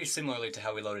that pretty similarly to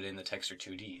how we loaded in the texture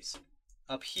 2Ds.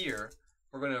 Up here,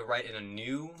 we're going to write in a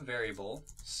new variable,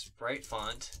 sprite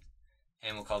font,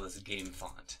 and we'll call this game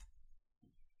font.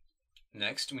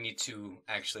 Next, we need to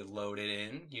actually load it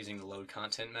in using the load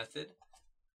content method.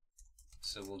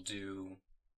 So we'll do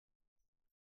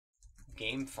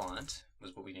game font,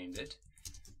 was what we named it,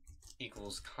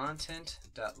 equals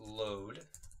content.load,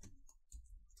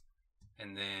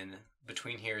 and then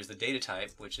between here is the data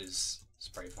type, which is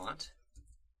SpriteFont,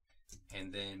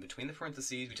 and then between the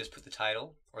parentheses we just put the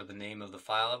title or the name of the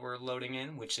file that we're loading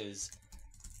in, which is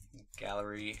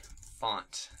gallery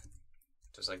font,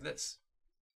 just like this.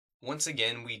 Once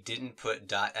again, we didn't put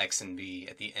 .xnb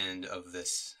at the end of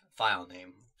this file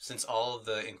name. Since all of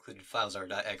the included files are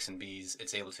 .xnbs,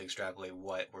 it's able to extrapolate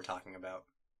what we're talking about.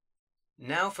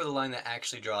 Now for the line that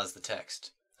actually draws the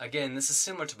text. Again, this is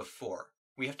similar to before.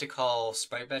 We have to call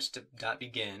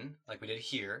spritebatch.begin, like we did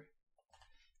here,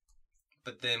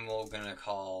 but then we're going to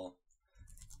call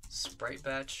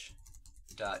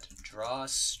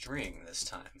spritebatch.drawString this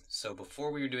time. So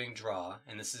before we were doing draw,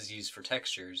 and this is used for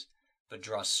textures, but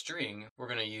drawString we're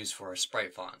going to use for our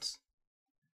sprite fonts.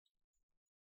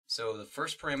 So the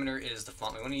first parameter is the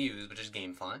font we want to use, which is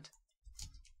game font.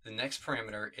 The next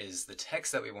parameter is the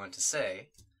text that we want to say,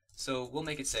 so we'll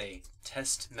make it say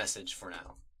test message for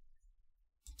now.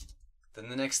 Then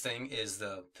the next thing is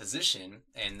the position,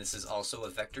 and this is also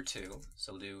a vector2,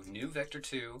 so we'll do new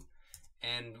vector2,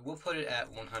 and we'll put it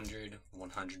at 100,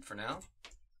 100 for now,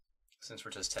 since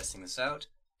we're just testing this out.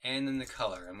 And then the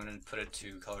color, I'm going to put it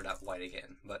to color.white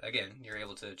again, but again, you're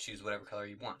able to choose whatever color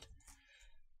you want.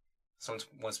 So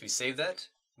once we save that,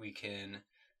 we can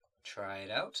try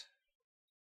it out.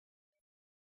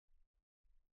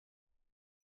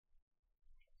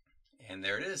 And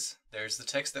there it is. There's the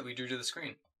text that we drew to the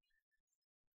screen.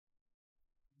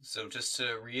 So just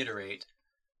to reiterate,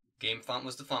 game font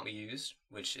was the font we used,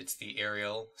 which it's the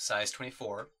Arial size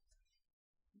 24.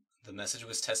 The message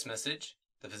was test message.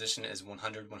 The position is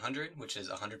 100, 100, which is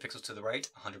 100 pixels to the right,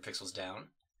 100 pixels down.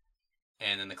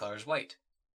 And then the color is white.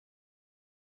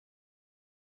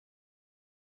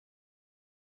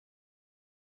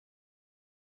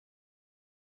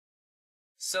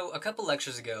 So a couple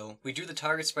lectures ago, we drew the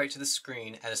target sprite to the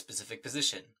screen at a specific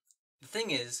position. The thing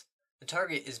is, the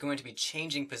target is going to be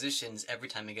changing positions every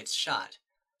time it gets shot.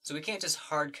 So we can't just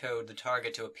hard code the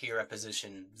target to appear at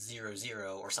position 0,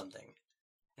 0 or something.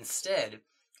 Instead,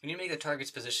 we need to make the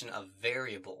target's position a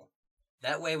variable.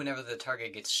 That way, whenever the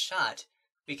target gets shot,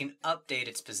 we can update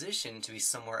its position to be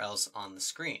somewhere else on the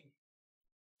screen.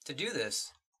 To do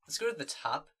this, let's go to the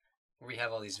top where we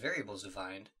have all these variables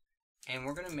defined, and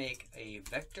we're going to make a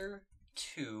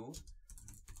vector2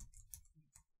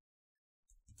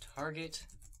 target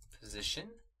position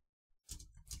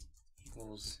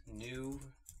equals new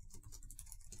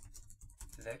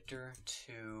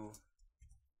vector2,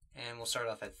 and we'll start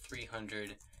off at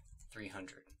 300,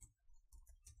 300.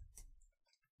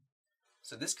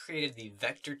 So this created the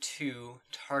vector2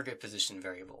 target position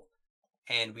variable,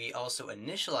 and we also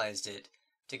initialized it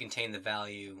to contain the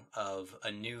value of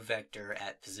a new vector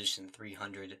at position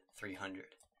 300,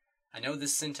 300. I know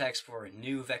this syntax for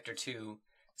new vector2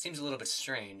 seems a little bit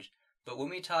strange, but when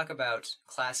we talk about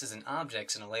classes and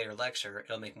objects in a later lecture,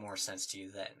 it'll make more sense to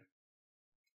you then.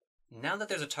 Now that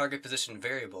there's a target position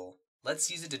variable,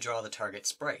 let's use it to draw the target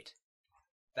sprite.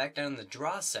 Back down in the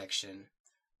draw section,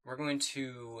 we're going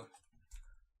to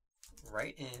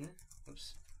write in,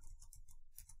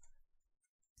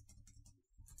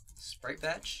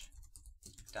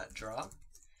 SpriteBatch.draw,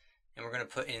 and we're going to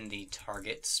put in the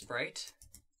target sprite.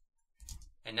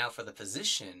 And now for the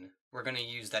position, we're going to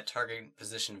use that target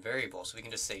position variable, so we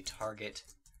can just say target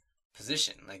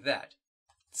position, like that.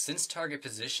 Since target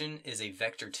position is a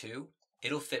vector2,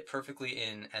 it'll fit perfectly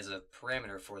in as a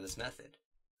parameter for this method.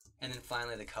 And then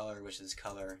finally the color, which is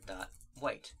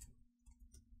color.white.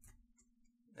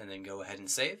 And then go ahead and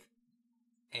save.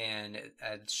 And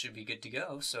it should be good to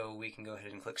go, so we can go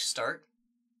ahead and click Start.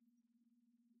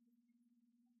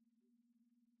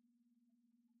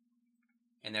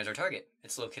 And there's our target.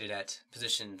 It's located at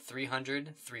position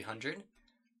 300, 300,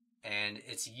 and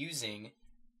it's using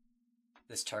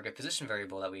this target position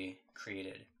variable that we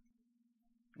created.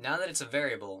 Now that it's a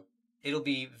variable, it'll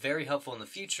be very helpful in the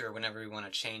future whenever we want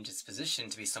to change its position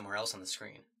to be somewhere else on the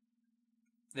screen.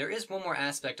 There is one more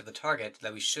aspect of the target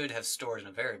that we should have stored in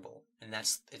a variable, and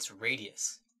that's its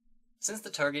radius. Since the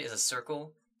target is a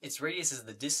circle, its radius is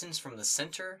the distance from the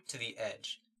center to the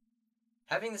edge.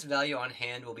 Having this value on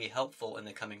hand will be helpful in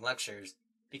the coming lectures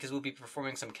because we'll be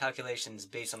performing some calculations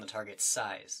based on the target's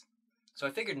size. So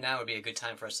I figured now would be a good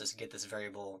time for us to get this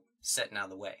variable set and out of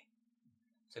the way.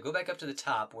 So go back up to the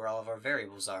top where all of our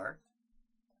variables are,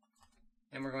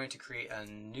 and we're going to create a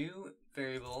new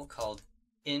variable called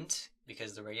int,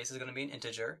 because the radius is going to be an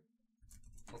integer.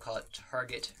 We'll call it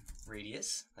target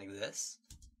radius, like this.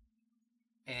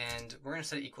 And we're going to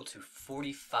set it equal to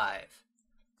 45.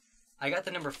 I got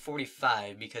the number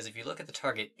 45 because if you look at the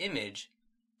target image,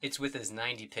 its width is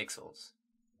 90 pixels.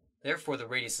 Therefore, the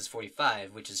radius is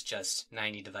 45, which is just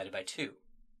 90 divided by 2.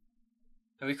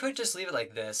 Now we could just leave it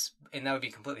like this, and that would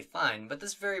be completely fine, but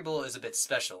this variable is a bit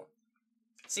special.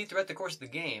 See, throughout the course of the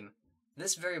game,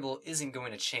 this variable isn't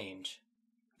going to change.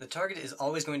 The target is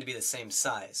always going to be the same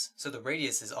size, so the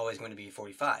radius is always going to be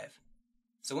 45.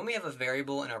 So when we have a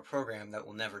variable in our program that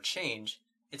will never change,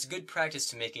 it's good practice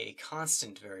to make it a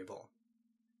constant variable.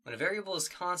 When a variable is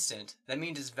constant, that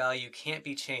means its value can't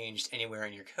be changed anywhere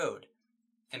in your code.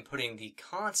 And putting the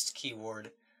const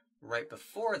keyword right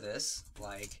before this,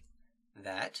 like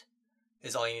that,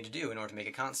 is all you need to do in order to make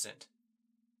it constant.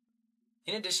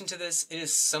 In addition to this, it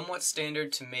is somewhat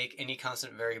standard to make any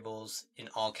constant variables in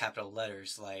all capital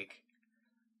letters, like,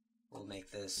 we'll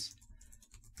make this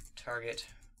target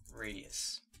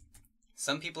radius.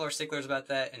 Some people are sticklers about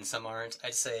that and some aren't.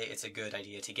 I'd say it's a good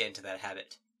idea to get into that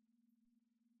habit.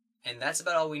 And that's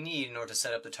about all we need in order to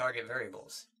set up the target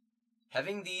variables.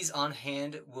 Having these on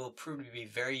hand will prove to be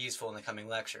very useful in the coming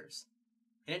lectures.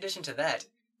 In addition to that,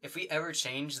 if we ever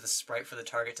change the sprite for the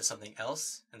target to something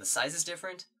else and the size is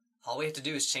different, all we have to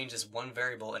do is change this one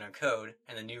variable in our code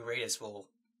and the new radius will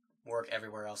work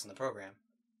everywhere else in the program.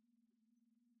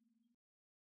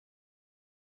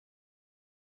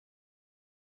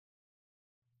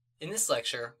 In this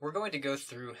lecture, we're going to go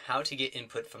through how to get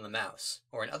input from the mouse,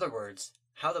 or in other words,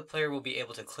 how the player will be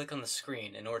able to click on the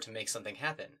screen in order to make something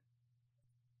happen.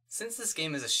 Since this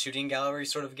game is a shooting gallery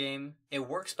sort of game, it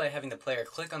works by having the player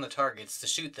click on the targets to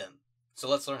shoot them. So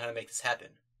let's learn how to make this happen.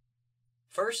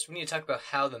 First, we need to talk about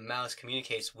how the mouse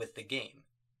communicates with the game.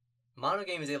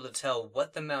 MonoGame is able to tell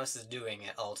what the mouse is doing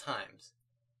at all times,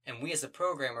 and we as a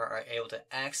programmer are able to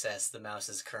access the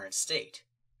mouse's current state.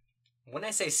 When I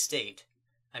say state,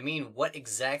 I mean what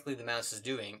exactly the mouse is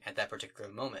doing at that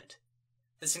particular moment.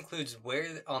 This includes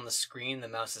where on the screen the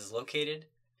mouse is located,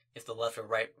 if the left or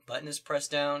right button is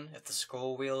pressed down, if the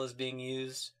scroll wheel is being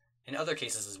used, and other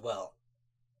cases as well.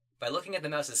 By looking at the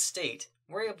mouse's state,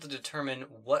 we're able to determine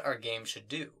what our game should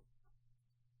do.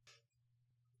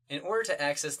 In order to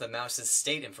access the mouse's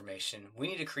state information, we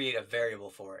need to create a variable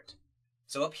for it.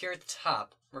 So up here at the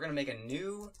top, we're going to make a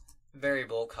new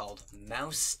variable called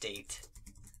mouseState.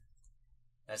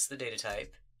 That's the data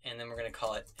type, and then we're going to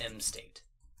call it mState.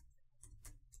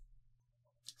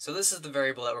 So this is the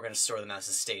variable that we're going to store the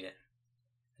mouse's state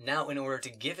in. Now, in order to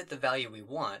give it the value we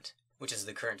want, which is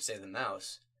the current state of the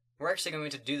mouse, we're actually going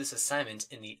to do this assignment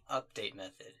in the update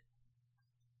method,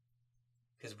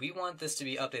 because we want this to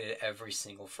be updated every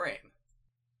single frame.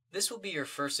 This will be your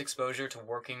first exposure to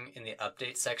working in the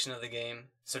update section of the game,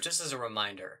 so just as a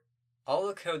reminder, all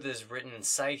the code that is written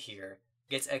inside here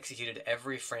gets executed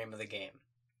every frame of the game.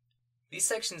 These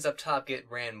sections up top get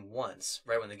ran once,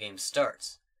 right when the game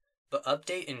starts, but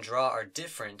update and draw are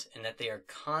different in that they are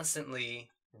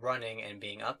constantly running and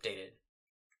being updated.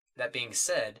 That being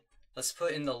said, let's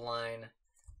put in the line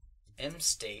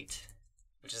mState,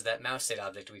 which is that mouse state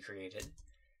object we created,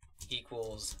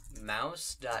 equals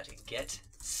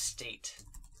mouse.getState,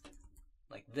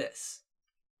 like this.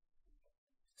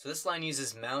 So this line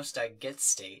uses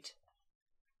mouse.getState,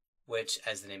 which,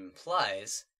 as the name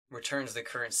implies, returns the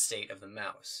current state of the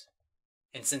mouse.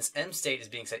 And since mState is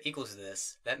being set equal to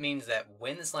this, that means that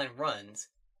when this line runs,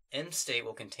 mState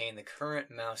will contain the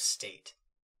current mouse state.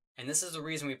 And this is the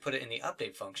reason we put it in the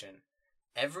update function.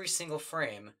 Every single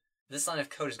frame, this line of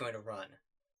code is going to run.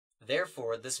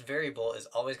 Therefore, this variable is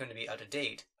always going to be up to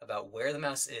date about where the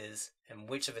mouse is and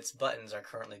which of its buttons are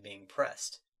currently being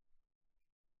pressed.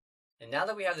 And now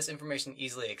that we have this information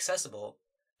easily accessible,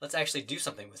 let's actually do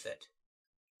something with it.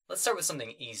 Let's start with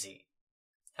something easy.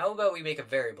 How about we make a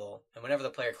variable, and whenever the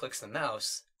player clicks the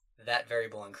mouse, that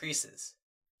variable increases.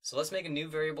 So let's make a new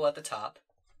variable at the top.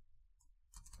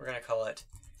 We're going to call it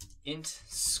int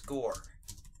score.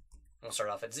 And we'll start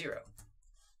off at 0.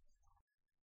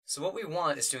 So what we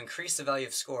want is to increase the value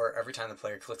of score every time the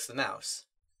player clicks the mouse.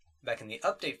 Back in the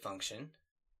update function,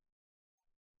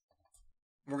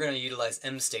 we're going to utilize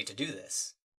mState to do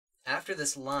this. After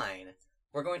this line,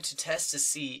 we're going to test to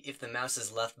see if the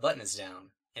mouse's left button is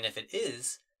down, and if it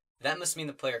is, that must mean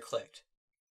the player clicked.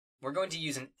 We're going to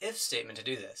use an if statement to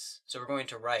do this. So we're going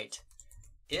to write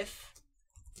if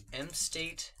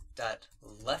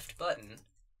mState.leftButton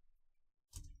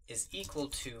is equal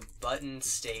to button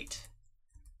state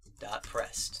dot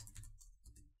pressed.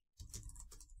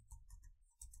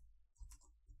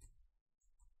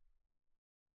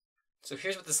 So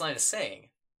here's what this line is saying.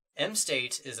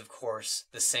 mState is, of course,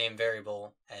 the same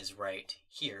variable as right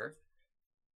here.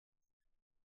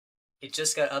 It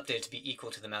just got updated to be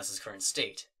equal to the mouse's current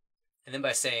state. And then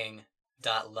by saying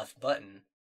dot left button,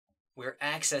 we're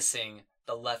accessing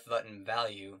the left button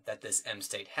value that this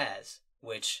mState has,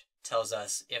 which tells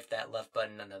us if that left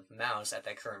button on the mouse at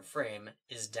that current frame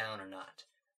is down or not.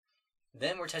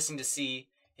 Then we're testing to see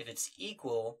if it's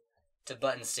equal to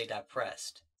button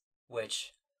state.pressed,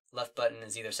 which left button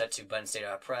is either set to button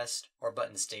state.pressed or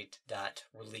button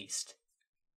state.released.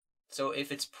 So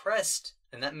if it's pressed,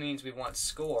 then that means we want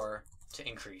score to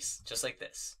increase, just like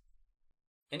this.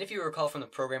 And if you recall from the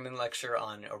programming lecture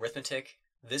on arithmetic,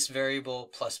 this variable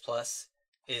plus plus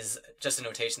is just a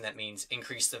notation that means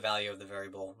increase the value of the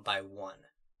variable by 1.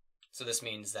 So this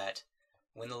means that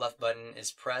when the left button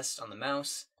is pressed on the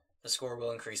mouse, the score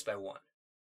will increase by 1.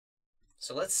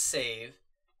 So let's save,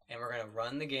 and we're going to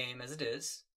run the game as it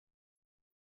is.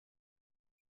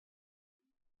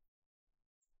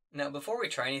 Now, before we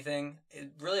try anything,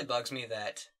 it really bugs me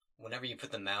that whenever you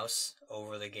put the mouse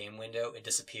over the game window, it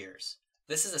disappears.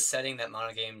 This is a setting that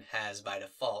MonoGame has by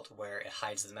default where it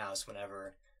hides the mouse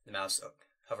whenever the mouse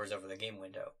hovers over the game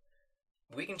window.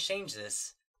 We can change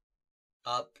this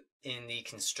up in the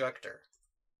constructor.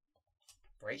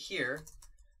 Right here,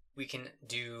 we can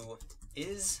do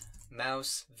is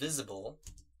mouse visible,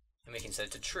 and we can set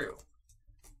it to true.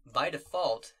 By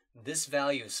default, this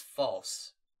value is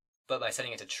false, but by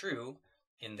setting it to true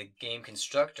in the game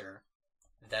constructor,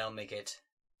 that'll make it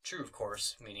true, of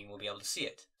course, meaning we'll be able to see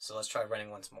it. So let's try running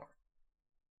once more.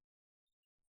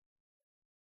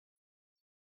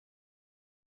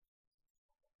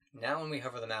 Now when we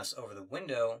hover the mouse over the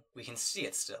window, we can see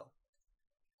it still.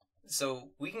 So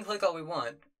we can click all we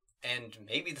want, and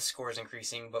maybe the score is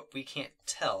increasing, but we can't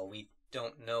tell. We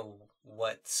don't know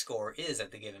what score is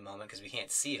at the given moment because we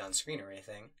can't see it on screen or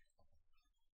anything.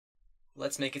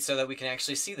 Let's make it so that we can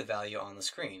actually see the value on the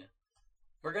screen.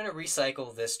 We're going to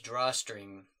recycle this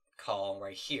drawstring call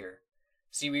right here.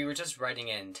 See, we were just writing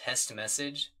in test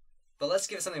message, but let's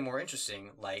give it something more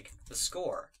interesting, like the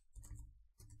score.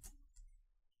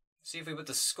 See, if we put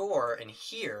the score in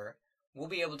here, we'll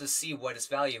be able to see what its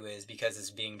value is because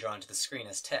it's being drawn to the screen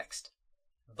as text.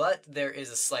 But there is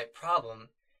a slight problem,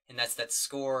 and that's that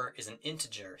score is an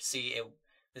integer. See,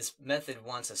 this method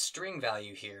wants a string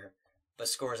value here, but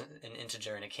score is an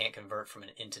integer and it can't convert from an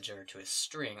integer to a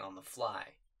string on the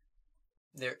fly.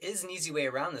 There is an easy way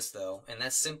around this though, and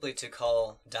that's simply to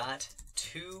call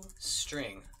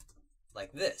 .toString,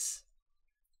 like this.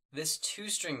 This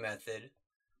toString method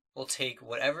will take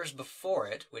whatever's before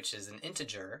it, which is an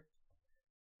integer,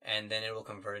 and then it will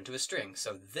convert into a string.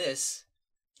 So this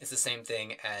is the same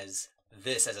thing as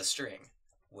this as a string,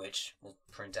 which will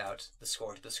print out the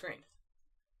score to the screen.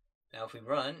 Now if we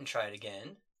run and try it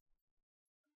again,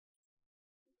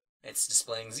 it's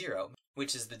displaying 0,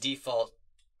 which is the default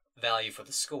value for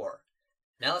the score.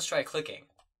 Now let's try clicking.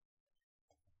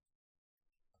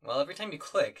 Well, every time you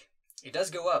click, it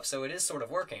does go up, so it is sort of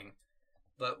working.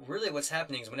 But really what's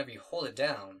happening is whenever you hold it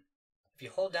down, if you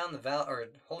hold down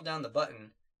the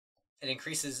button, it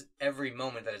increases every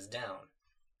moment that it's down.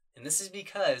 And this is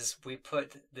because we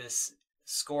put this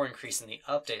score increase in the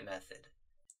update method.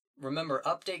 Remember,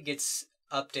 update gets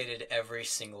updated every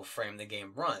single frame the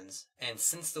game runs. And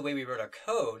since the way we wrote our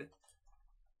code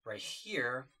right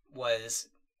here was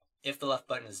if the left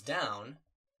button is down,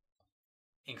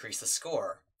 increase the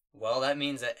score. Well, that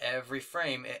means that every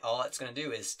frame, all it's going to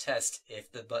do is test if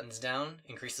the button's down,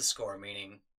 increase the score,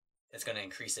 meaning it's going to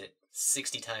increase it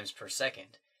 60 times per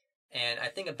second. And I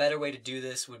think a better way to do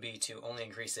this would be to only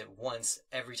increase it once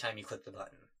every time you click the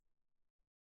button.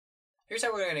 Here's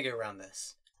how we're going to get around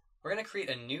this. We're going to create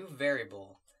a new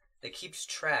variable that keeps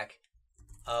track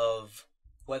of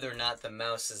whether or not the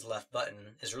mouse's left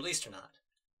button is released or not.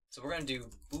 So we're going to do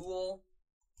bool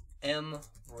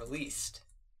mReleased.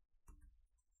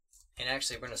 And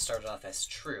actually we're going to start it off as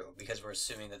true because we're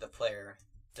assuming that the player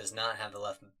does not have the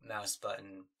left mouse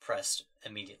button pressed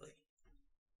immediately.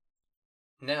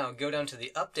 Now go down to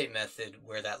the update method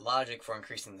where that logic for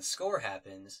increasing the score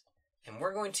happens, and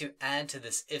we're going to add to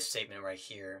this if statement right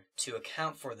here to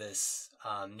account for this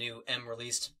new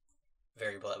mReleased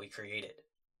variable that we created.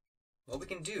 What we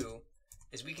can do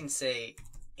is we can say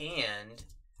and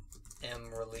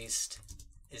mReleased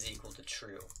is equal to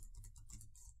true.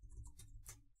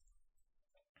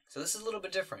 So this is a little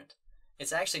bit different.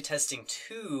 It's actually testing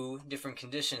two different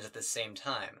conditions at the same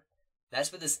time.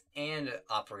 That's what this AND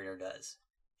operator does.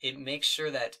 it makes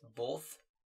sure that both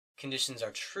conditions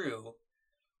are true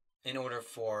in order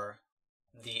for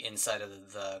the inside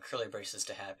of the curly braces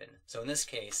to happen. So in this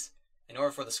case, in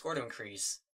order for the score to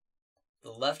increase,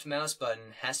 the left mouse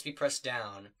button has to be pressed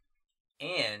down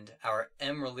and our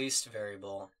mReleased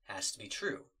variable has to be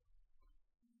true.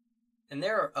 And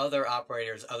there are other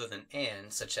operators other than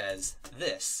and, such as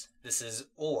this. This is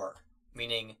or,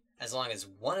 meaning as long as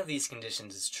one of these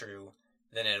conditions is true,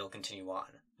 then it'll continue on.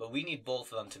 But we need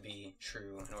both of them to be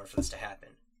true in order for this to happen.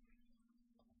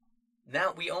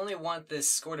 Now, we only want this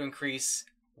score to increase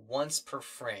once per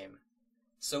frame.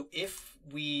 So if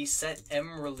we set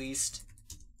mReleased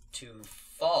to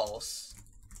false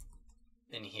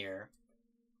in here,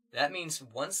 that means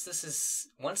once this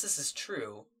is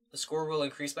true, the score will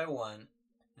increase by 1,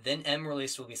 then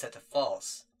mReleased will be set to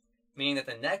false, meaning that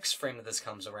the next frame that this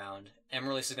comes around,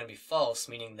 mReleased is going to be false,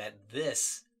 meaning that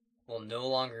this will no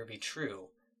longer be true,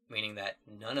 meaning that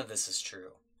none of this is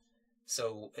true.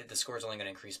 So the score is only going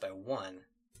to increase by 1.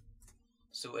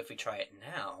 So if we try it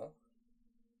now,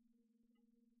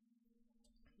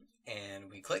 and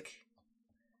we click,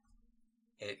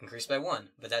 it increased by 1,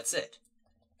 but that's it.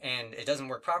 And it doesn't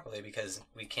work properly because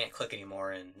we can't click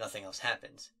anymore and nothing else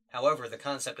happens. However, the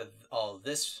concept of all of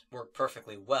this worked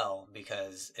perfectly well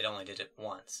because it only did it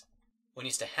once. What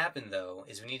needs to happen though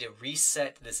is we need to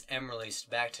reset this mReleased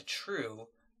back to true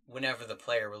whenever the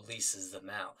player releases the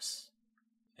mouse.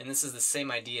 And this is the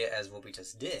same idea as what we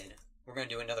just did. We're going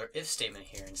to do another if statement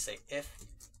here and say if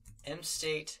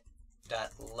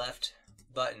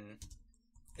mstate.leftButton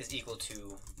is equal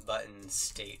to button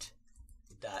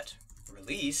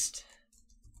state.released,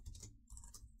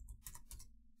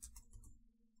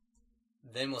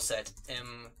 then we'll set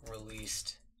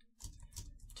mReleased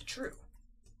to true.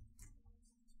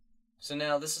 So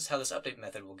now this is how this update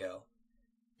method will go.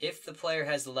 If the player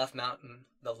has the left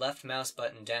mouse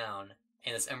button down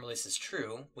and this mReleased is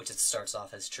true, which it starts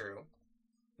off as true,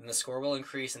 then the score will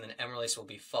increase and then mReleased will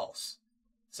be false.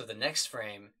 So the next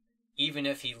frame, even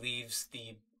if he leaves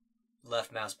the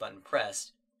left mouse button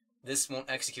pressed, this won't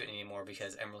execute anymore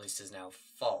because mReleased is now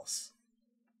false.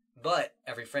 But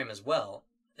every frame as well,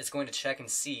 it's going to check and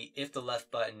see if the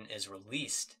left button is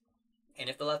released. And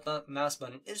if the left mouse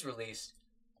button is released,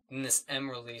 then this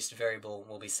mReleased variable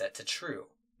will be set to true,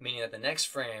 meaning that the next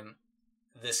frame,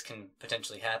 this can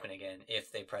potentially happen again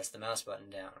if they press the mouse button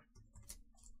down.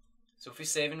 So if we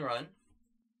save and run,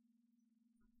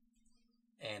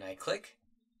 and I click,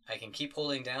 I can keep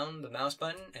holding down the mouse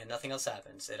button and nothing else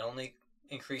happens. It only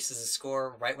increases the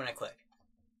score right when I click.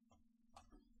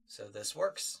 So this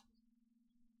works.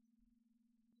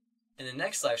 In the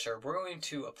next lecture, we're going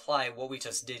to apply what we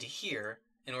just did here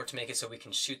in order to make it so we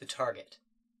can shoot the target.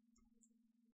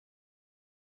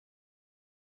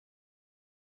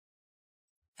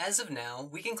 As of now,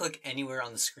 we can click anywhere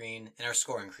on the screen and our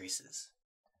score increases.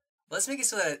 Let's make it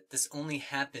so that this only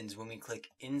happens when we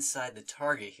click inside the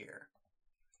target here.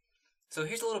 So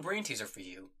here's a little brain teaser for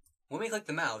you. When we click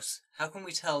the mouse, how can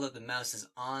we tell that the mouse is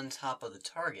on top of the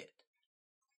target?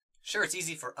 Sure, it's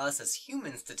easy for us as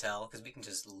humans to tell because we can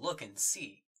just look and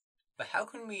see. But how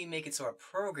can we make it so our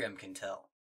program can tell?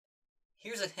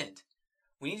 Here's a hint.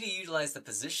 We need to utilize the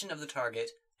position of the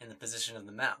target and the position of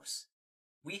the mouse.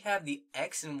 We have the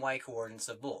X and Y coordinates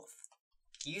of both.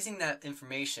 Using that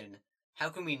information, how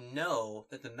can we know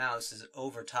that the mouse is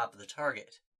over top of the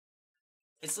target?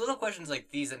 It's little questions like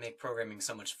these that make programming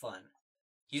so much fun.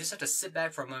 You just have to sit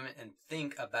back for a moment and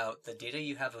think about the data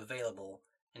you have available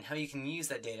and how you can use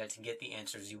that data to get the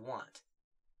answers you want.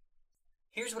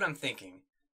 Here's what I'm thinking.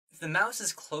 If the mouse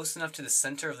is close enough to the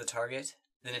center of the target,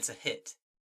 then it's a hit.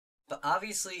 But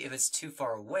obviously if it's too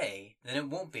far away, then it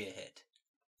won't be a hit.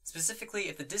 Specifically,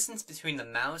 if the distance between the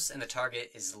mouse and the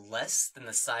target is less than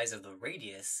the size of the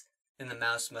radius, then the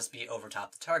mouse must be over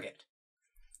top the target.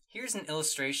 Here's an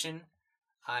illustration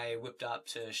I whipped up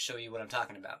to show you what I'm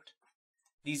talking about.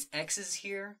 These X's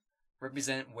here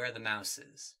represent where the mouse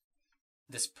is.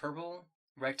 This purple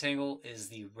rectangle is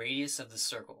the radius of the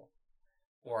circle,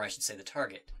 or I should say the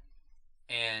target.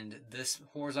 And this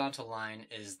horizontal line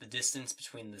is the distance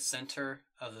between the center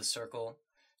of the circle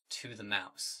to the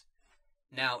mouse.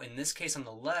 Now, in this case on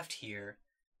the left here,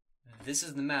 this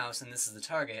is the mouse and this is the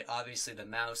target. Obviously, the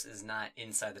mouse is not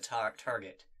inside the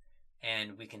target.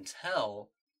 And we can tell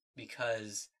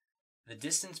because the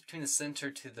distance between the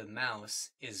center to the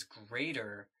mouse is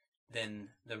greater than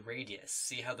the radius.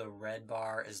 See how the red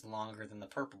bar is longer than the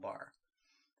purple bar.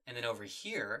 And then over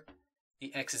here,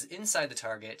 the X is inside the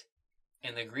target,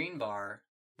 and the green bar,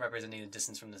 representing the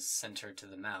distance from the center to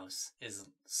the mouse, is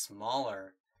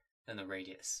smaller than the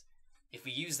radius. If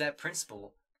we use that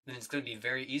principle, then it's going to be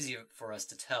very easy for us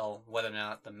to tell whether or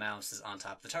not the mouse is on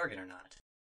top of the target or not.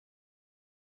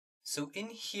 So in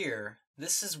here,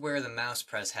 this is where the mouse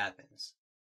press happens.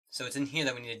 So it's in here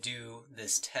that we need to do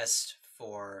this test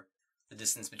for the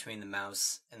distance between the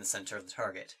mouse and the center of the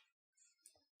target.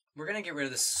 We're going to get rid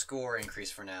of the score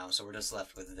increase for now, so we're just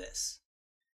left with this.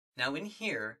 Now in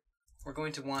here, we're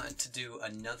going to want to do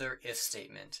another if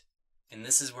statement, and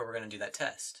this is where we're going to do that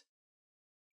test.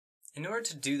 In order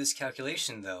to do this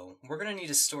calculation though, we're going to need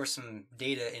to store some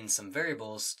data in some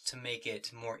variables to make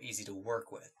it more easy to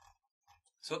work with.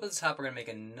 So up at the top we're going to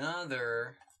make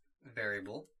another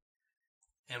variable,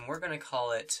 and we're going to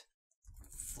call it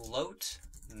float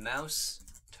mouse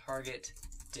target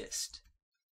dist.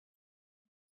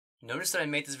 Notice that I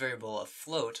made this variable a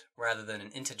float rather than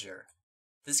an integer.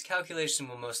 This calculation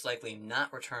will most likely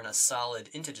not return a solid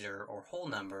integer or whole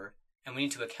number, and we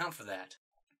need to account for that.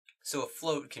 So a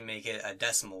float can make it a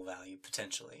decimal value,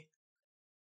 potentially.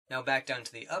 Now back down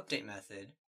to the update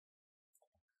method,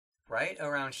 right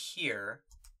around here,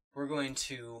 we're going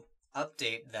to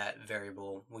update that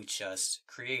variable we just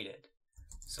created.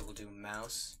 So we'll do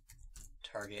mouse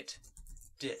target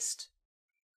dist.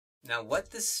 Now what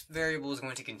this variable is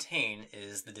going to contain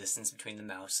is the distance between the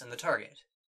mouse and the target.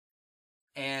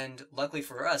 And luckily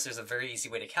for us, there's a very easy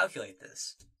way to calculate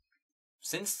this.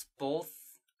 Since both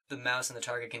the mouse and the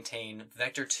target contain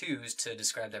vector 2's to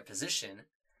describe their position,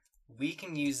 we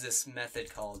can use this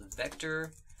method called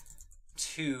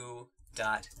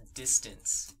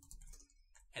vector2.distance.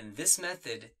 And this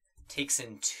method takes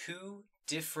in two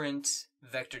different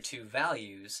vector 2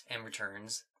 values and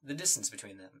returns the distance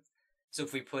between them. So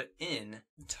if we put in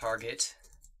target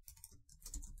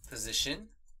position,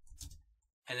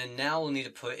 and then now we'll need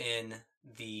to put in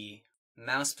the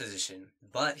mouse position.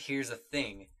 But here's the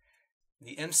thing.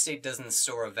 The mstate doesn't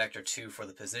store a vector 2 for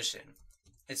the position.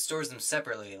 It stores them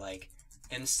separately, like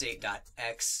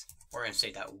mstate.x or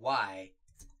mstate.y,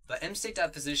 but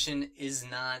mstate.position is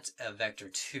not a vector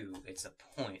 2, it's a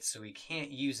point, so we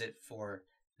can't use it for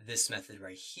this method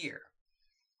right here.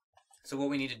 So what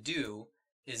we need to do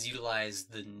is utilize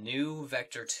the new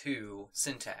vector 2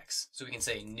 syntax. So we can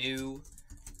say new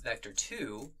vector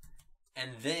 2,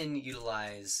 and then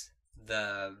utilize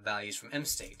the values from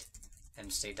mstate.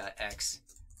 mstate.x,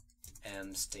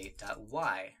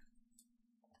 mstate.y,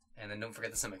 and then don't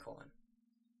forget the semicolon.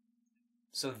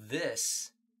 So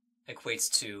this equates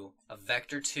to a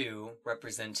vector 2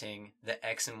 representing the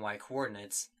x and y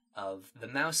coordinates of the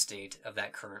mouse state of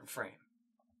that current frame.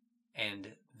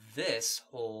 And this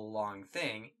whole long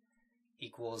thing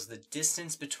equals the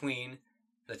distance between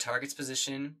the target's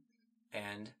position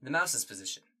and the mouse's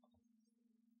position.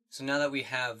 So now that we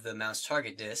have the mouse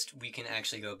target dist, we can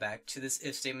actually go back to this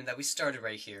if statement that we started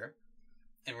right here.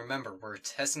 And remember, we're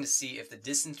testing to see if the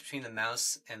distance between the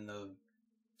mouse and the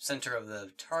center of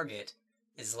the target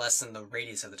is less than the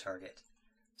radius of the target.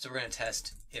 So we're going to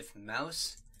test if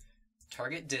mouse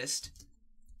target dist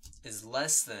is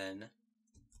less than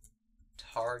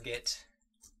target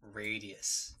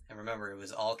radius. And remember, it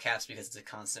was all caps because it's a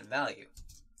constant value.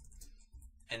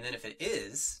 And then if it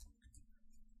is,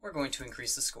 we're going to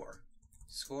increase the score.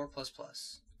 Score plus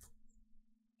plus.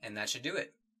 And that should do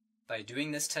it. By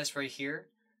doing this test right here,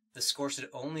 the score should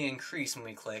only increase when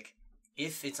we click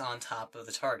if it's on top of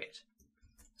the target.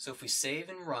 So if we save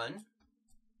and run,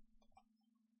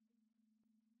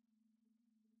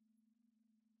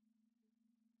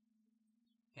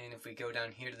 and if we go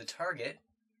down here to the target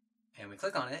and we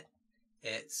click on it,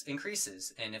 it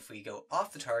increases. And if we go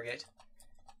off the target,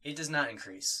 it does not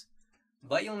increase.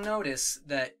 But you'll notice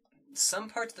that some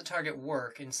parts of the target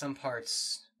work and some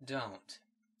parts don't.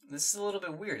 This is a little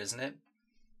bit weird, isn't it?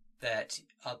 That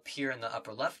up here in the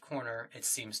upper left corner, it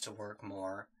seems to work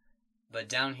more, but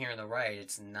down here on the right,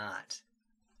 it's not.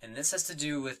 And this has to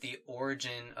do with the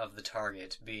origin of the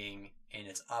target being in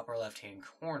its upper left-hand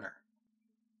corner.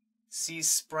 See,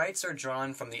 sprites are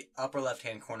drawn from the upper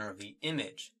left-hand corner of the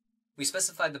image. We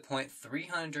specified the point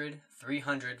 300,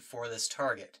 300 for this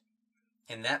target.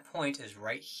 And that point is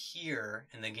right here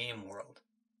in the game world.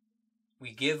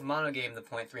 We give MonoGame the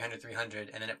point 300, 300,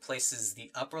 and then it places the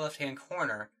upper left-hand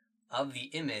corner of the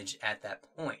image at that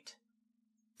point.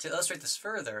 To illustrate this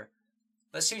further,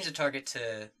 let's change the target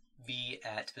to be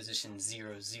at position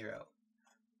 0, 0.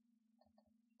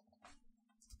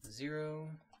 0,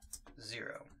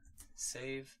 0.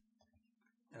 Save,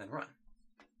 and then run.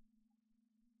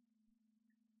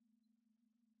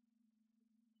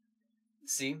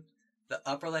 See? The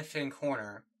upper left-hand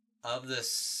corner of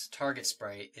this target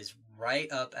sprite is right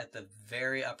up at the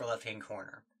very upper left-hand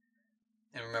corner.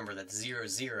 And remember that 0,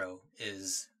 0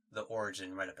 is the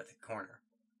origin right up at the corner.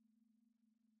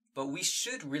 But we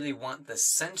should really want the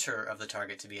center of the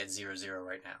target to be at 0, 0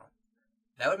 right now.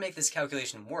 That would make this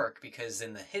calculation work because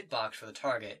then the hitbox for the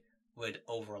target would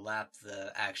overlap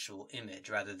the actual image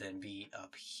rather than be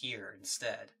up here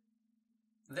instead.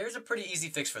 There's a pretty easy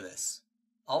fix for this.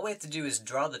 All we have to do is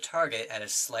draw the target at a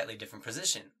slightly different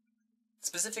position.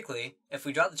 Specifically, if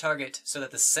we draw the target so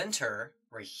that the center,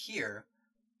 right here,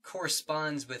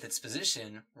 corresponds with its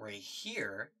position, right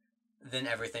here, then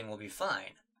everything will be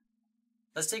fine.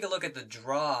 Let's take a look at the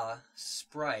draw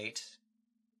sprite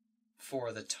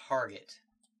for the target,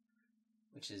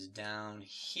 which is down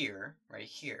here, right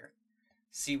here.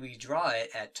 See, we draw it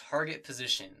at target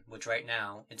position, which right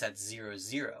now it's at 0,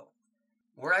 0.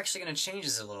 We're actually going to change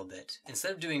this a little bit.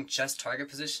 Instead of doing just target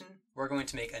position, we're going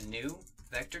to make a new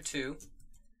vector2,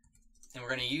 and we're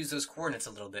going to use those coordinates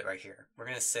a little bit right here. We're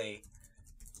going to say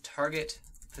target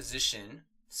position,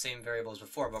 same variable as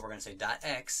before, but we're going to say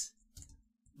 .x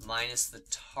minus the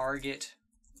target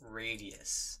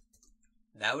radius.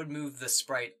 That would move the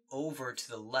sprite over to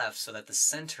the left so that the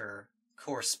center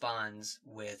corresponds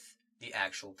with the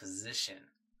actual position.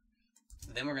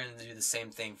 Then we're going to do the same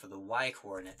thing for the y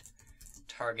coordinate.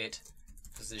 Target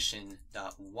position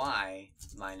dot y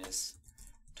minus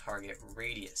target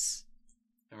radius.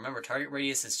 And remember, target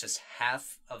radius is just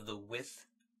half of the width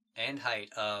and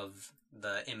height of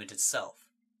the image itself.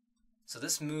 So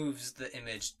this moves the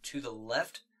image to the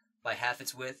left by half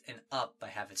its width and up by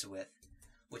half its width,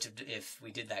 which if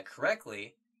we did that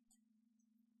correctly,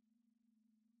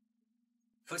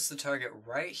 puts the target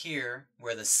right here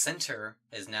where the center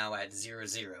is now at 0,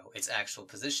 0, its actual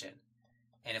position.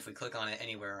 And if we click on it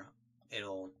anywhere,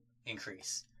 it'll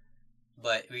increase.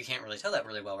 But we can't really tell that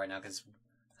really well right now because it's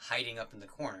hiding up in the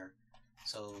corner.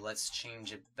 So let's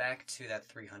change it back to that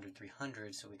 300,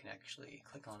 300 so we can actually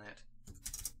click on it.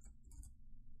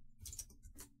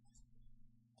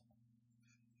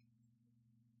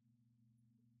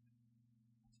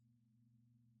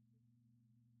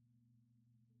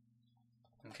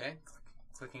 Okay,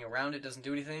 clicking around it doesn't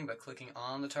do anything, but clicking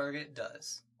on the target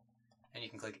does. And you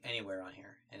can click anywhere on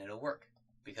here, and it'll work,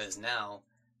 because now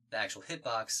the actual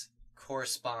hitbox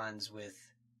corresponds with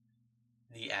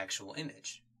the actual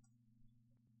image.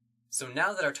 So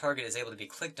now that our target is able to be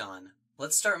clicked on,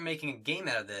 let's start making a game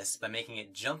out of this by making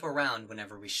it jump around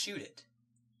whenever we shoot it.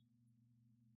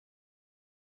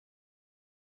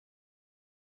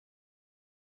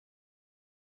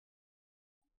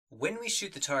 When we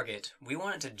shoot the target, we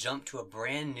want it to jump to a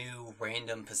brand new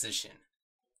random position.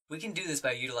 We can do this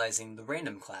by utilizing the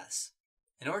random class.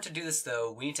 In order to do this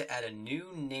though, we need to add a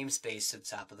new namespace to the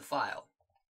top of the file.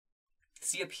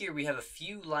 See up here we have a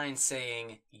few lines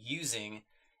saying using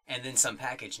and then some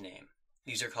package name.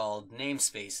 These are called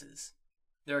namespaces.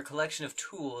 They're a collection of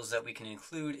tools that we can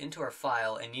include into our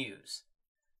file and use.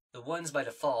 The ones by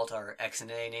default are X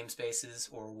and A namespaces,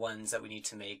 or ones that we need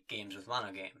to make games with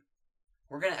MonoGame.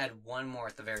 We're going to add one more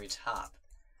at the very top.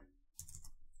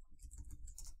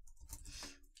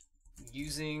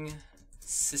 Using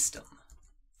system.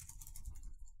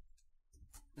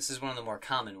 This is one of the more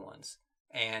common ones,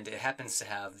 and it happens to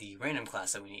have the random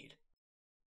class that we need.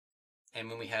 And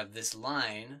when we have this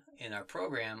line in our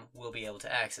program, we'll be able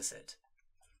to access it.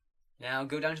 Now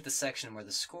go down to the section where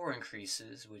the score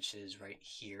increases, which is right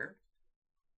here.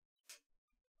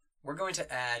 We're going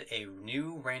to add a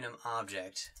new random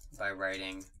object by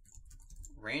writing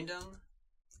random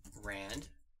rand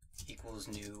equals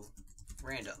new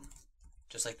random,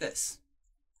 just like this.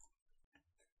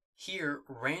 Here,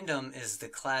 random is the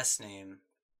class name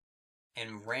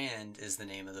and rand is the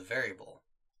name of the variable.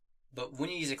 But when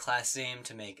you use a class name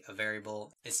to make a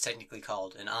variable, it's technically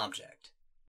called an object.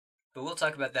 But we'll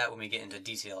talk about that when we get into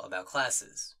detail about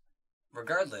classes.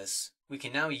 Regardless, we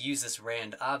can now use this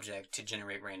rand object to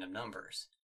generate random numbers.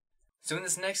 So in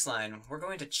this next line, we're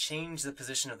going to change the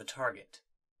position of the target.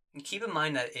 And keep in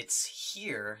mind that it's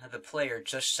here that the player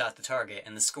just shot the target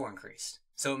and the score increased.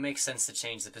 So it makes sense to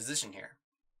change the position here.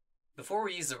 Before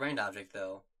we use the rand object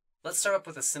though, let's start up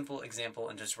with a simple example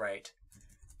and just write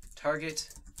target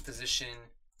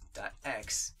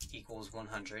position.x equals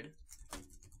 100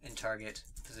 and target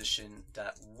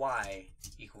position.y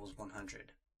equals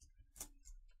 100.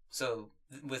 So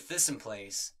with this in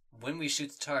place, when we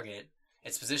shoot the target,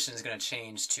 its position is going to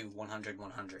change to 100,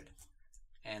 100.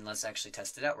 And let's actually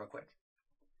test it out real quick.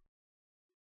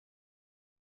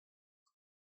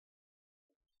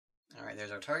 Alright,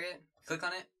 there's our target. Click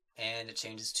on it, and it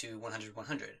changes to 100,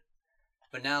 100.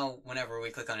 But now, whenever we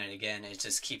click on it again, it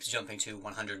just keeps jumping to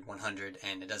 100, 100,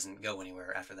 and it doesn't go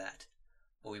anywhere after that.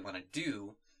 What we want to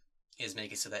do is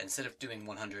make it so that instead of doing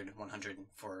 100, 100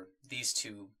 for these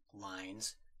two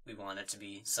lines, we want it to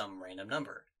be some random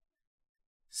number.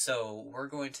 So we're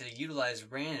going to utilize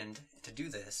rand to do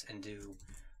this and do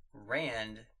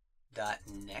rand.next,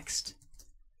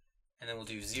 and then we'll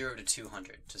do 0 to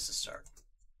 200 just to start.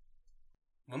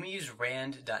 When we use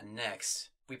rand.next,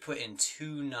 we put in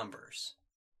two numbers.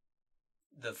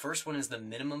 The first one is the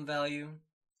minimum value,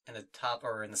 and the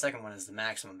second one is the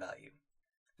maximum value.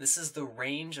 This is the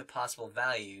range of possible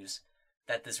values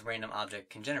that this random object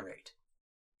can generate.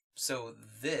 So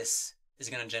this is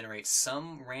going to generate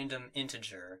some random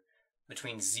integer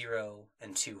between 0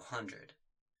 and 200.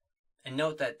 And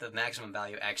note that the maximum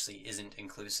value actually isn't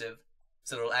inclusive,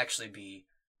 so it'll actually be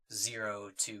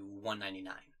 0 to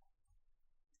 199.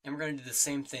 And we're going to do the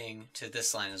same thing to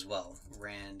this line as well,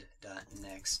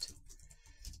 rand.next,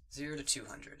 0 to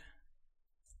 200.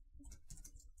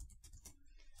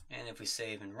 And if we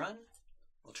save and run,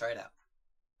 we'll try it out.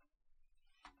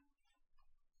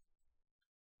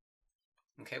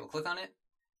 Okay, we'll click on it.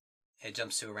 It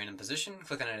jumps to a random position.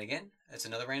 Click on it again. It's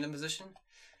another random position.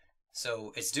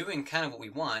 So it's doing kind of what we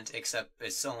want, except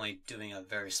it's only doing a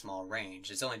very small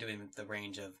range. It's only doing the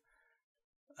range of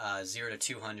 0 to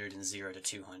 200 and 0 to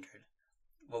 200.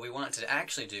 What we want it to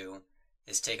actually do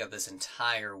is take up this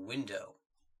entire window.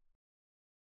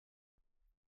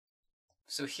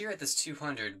 So here at this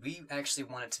 200, we actually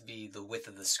want it to be the width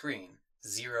of the screen,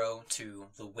 0 to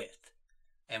the width.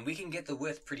 And we can get the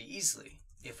width pretty easily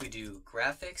if we do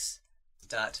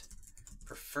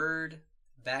graphics.preferred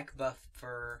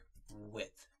backbuffer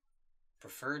width.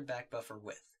 Preferred backbuffer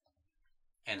width.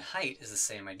 And height is the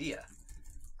same idea.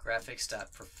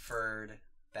 Graphics.preferred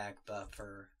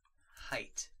backbuffer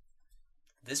height.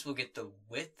 This will get the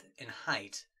width and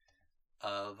height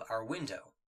of our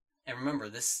window. And remember,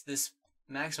 this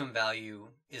maximum value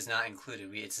is not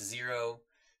included. It's 0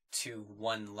 to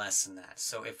 1 less than that.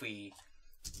 So if we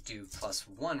do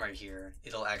 +1 right here,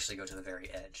 it'll actually go to the very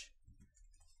edge.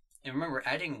 And remember,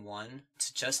 adding 1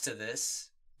 just to this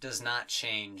does not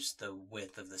change the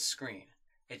width of the screen.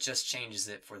 It just changes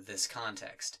it for this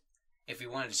context. If we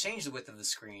wanted to change the width of the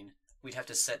screen, we'd have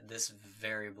to set this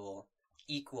variable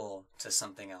equal to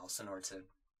something else in order to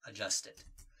adjust it.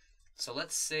 So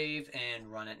let's save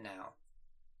and run it now.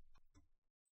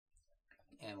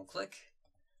 And we'll click.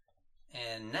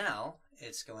 And now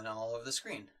it's going all over the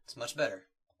screen. It's much better.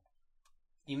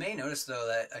 You may notice though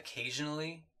that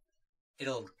occasionally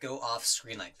it'll go off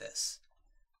screen like this.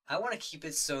 I want to keep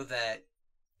it so that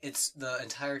the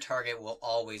entire target will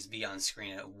always be on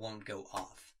screen and it won't go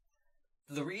off.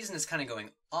 The reason it's kind of going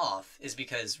off is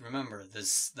because, remember,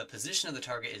 the position of the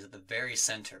target is at the very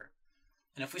center.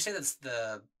 And if we say that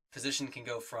the position can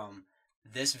go from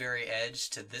this very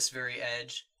edge to this very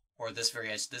edge, or this very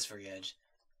edge to this very edge,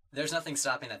 there's nothing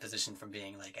stopping that position from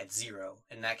being like at 0.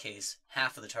 In that case,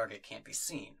 half of the target can't be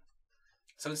seen.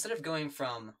 So instead of going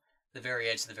from the very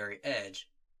edge to the very edge,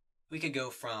 we could go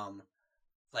from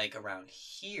like around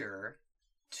here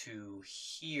to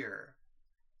here.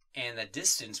 And the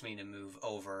distance we need to move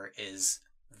over is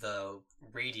the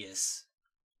radius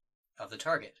of the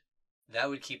target. That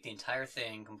would keep the entire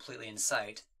thing completely in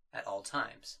sight at all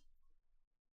times.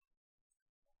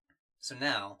 So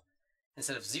now,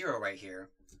 instead of 0 right here,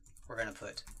 we're going to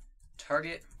put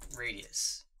target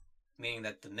radius, meaning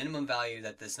that the minimum value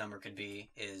that this number could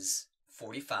be is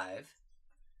 45.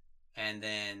 And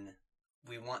then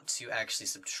we want to actually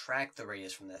subtract the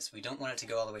radius from this. We don't want it to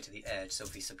go all the way to the edge, so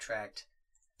if we subtract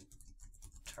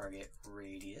target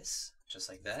radius, just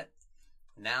like that,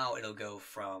 now it'll go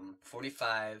from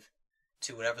 45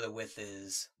 to whatever the width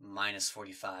is minus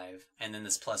 45, and then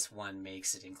this +1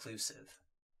 makes it inclusive.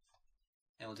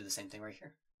 And we'll do the same thing right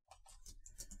here.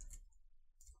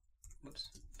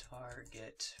 Whoops.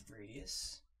 Target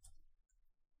radius.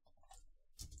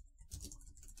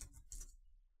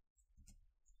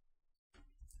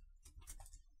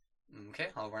 Okay,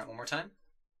 I'll run it one more time.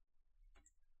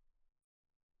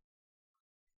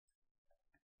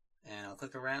 And I'll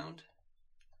click around.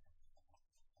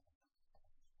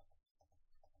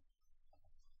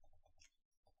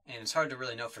 And it's hard to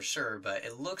really know for sure, but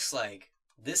it looks like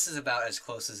this is about as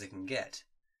close as it can get.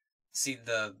 See,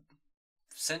 the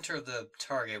center of the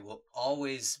target will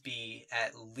always be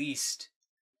at least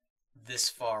this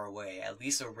far away, at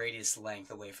least a radius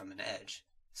length away from an edge,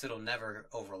 so it'll never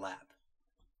overlap.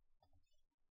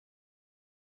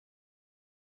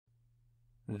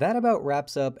 That about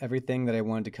wraps up everything that I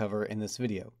wanted to cover in this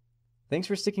video. Thanks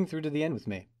for sticking through to the end with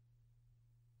me.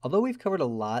 Although we've covered a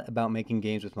lot about making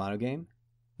games with MonoGame,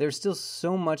 there's still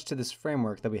so much to this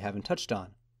framework that we haven't touched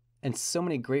on, and so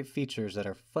many great features that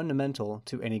are fundamental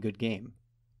to any good game.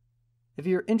 If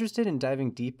you're interested in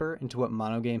diving deeper into what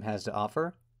MonoGame has to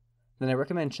offer, then I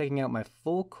recommend checking out my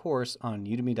full course on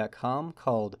udemy.com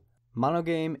called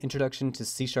MonoGame Introduction to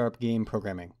C# Game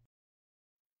Programming.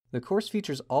 The course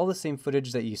features all the same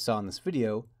footage that you saw in this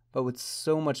video, but with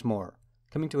so much more,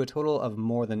 coming to a total of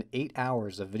more than 8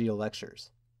 hours of video lectures.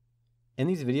 In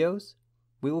these videos,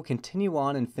 we will continue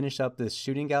on and finish up this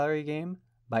shooting gallery game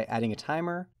by adding a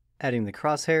timer, adding the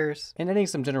crosshairs, and adding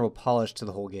some general polish to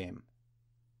the whole game.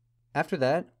 After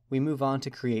that, we move on to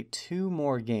create 2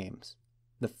 more games,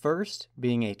 the first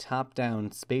being a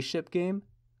top-down spaceship game,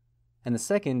 and the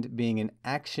second being an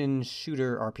action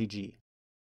shooter RPG.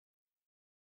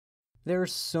 There are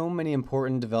so many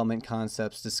important development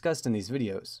concepts discussed in these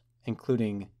videos,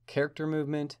 including character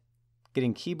movement,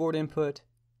 getting keyboard input,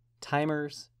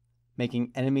 timers,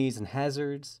 making enemies and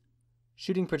hazards,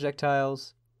 shooting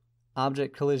projectiles,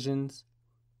 object collisions,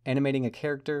 animating a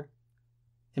character,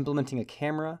 implementing a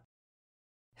camera,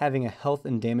 having a health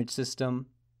and damage system,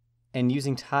 and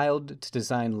using tiled to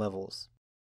design levels.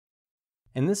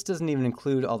 And this doesn't even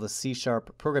include all the C#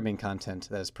 programming content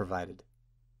that is provided.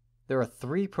 There are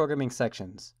 3 programming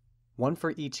sections, one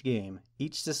for each game,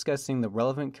 each discussing the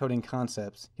relevant coding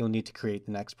concepts you'll need to create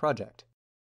the next project.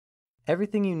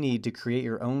 Everything you need to create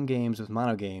your own games with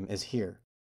MonoGame is here.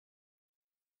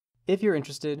 If you're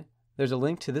interested, there's a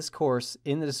link to this course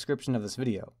in the description of this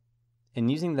video, and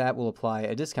using that will apply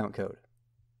a discount code.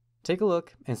 Take a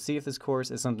look and see if this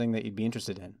course is something that you'd be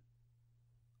interested in.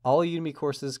 All Udemy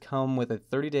courses come with a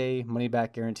 30-day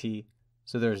money-back guarantee,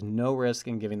 so there's no risk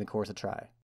in giving the course a try.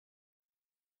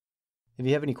 If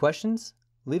you have any questions,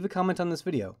 leave a comment on this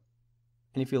video.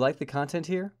 And if you like the content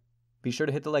here, be sure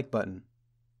to hit the like button.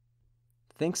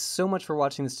 Thanks so much for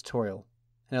watching this tutorial,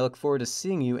 and I look forward to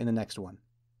seeing you in the next one.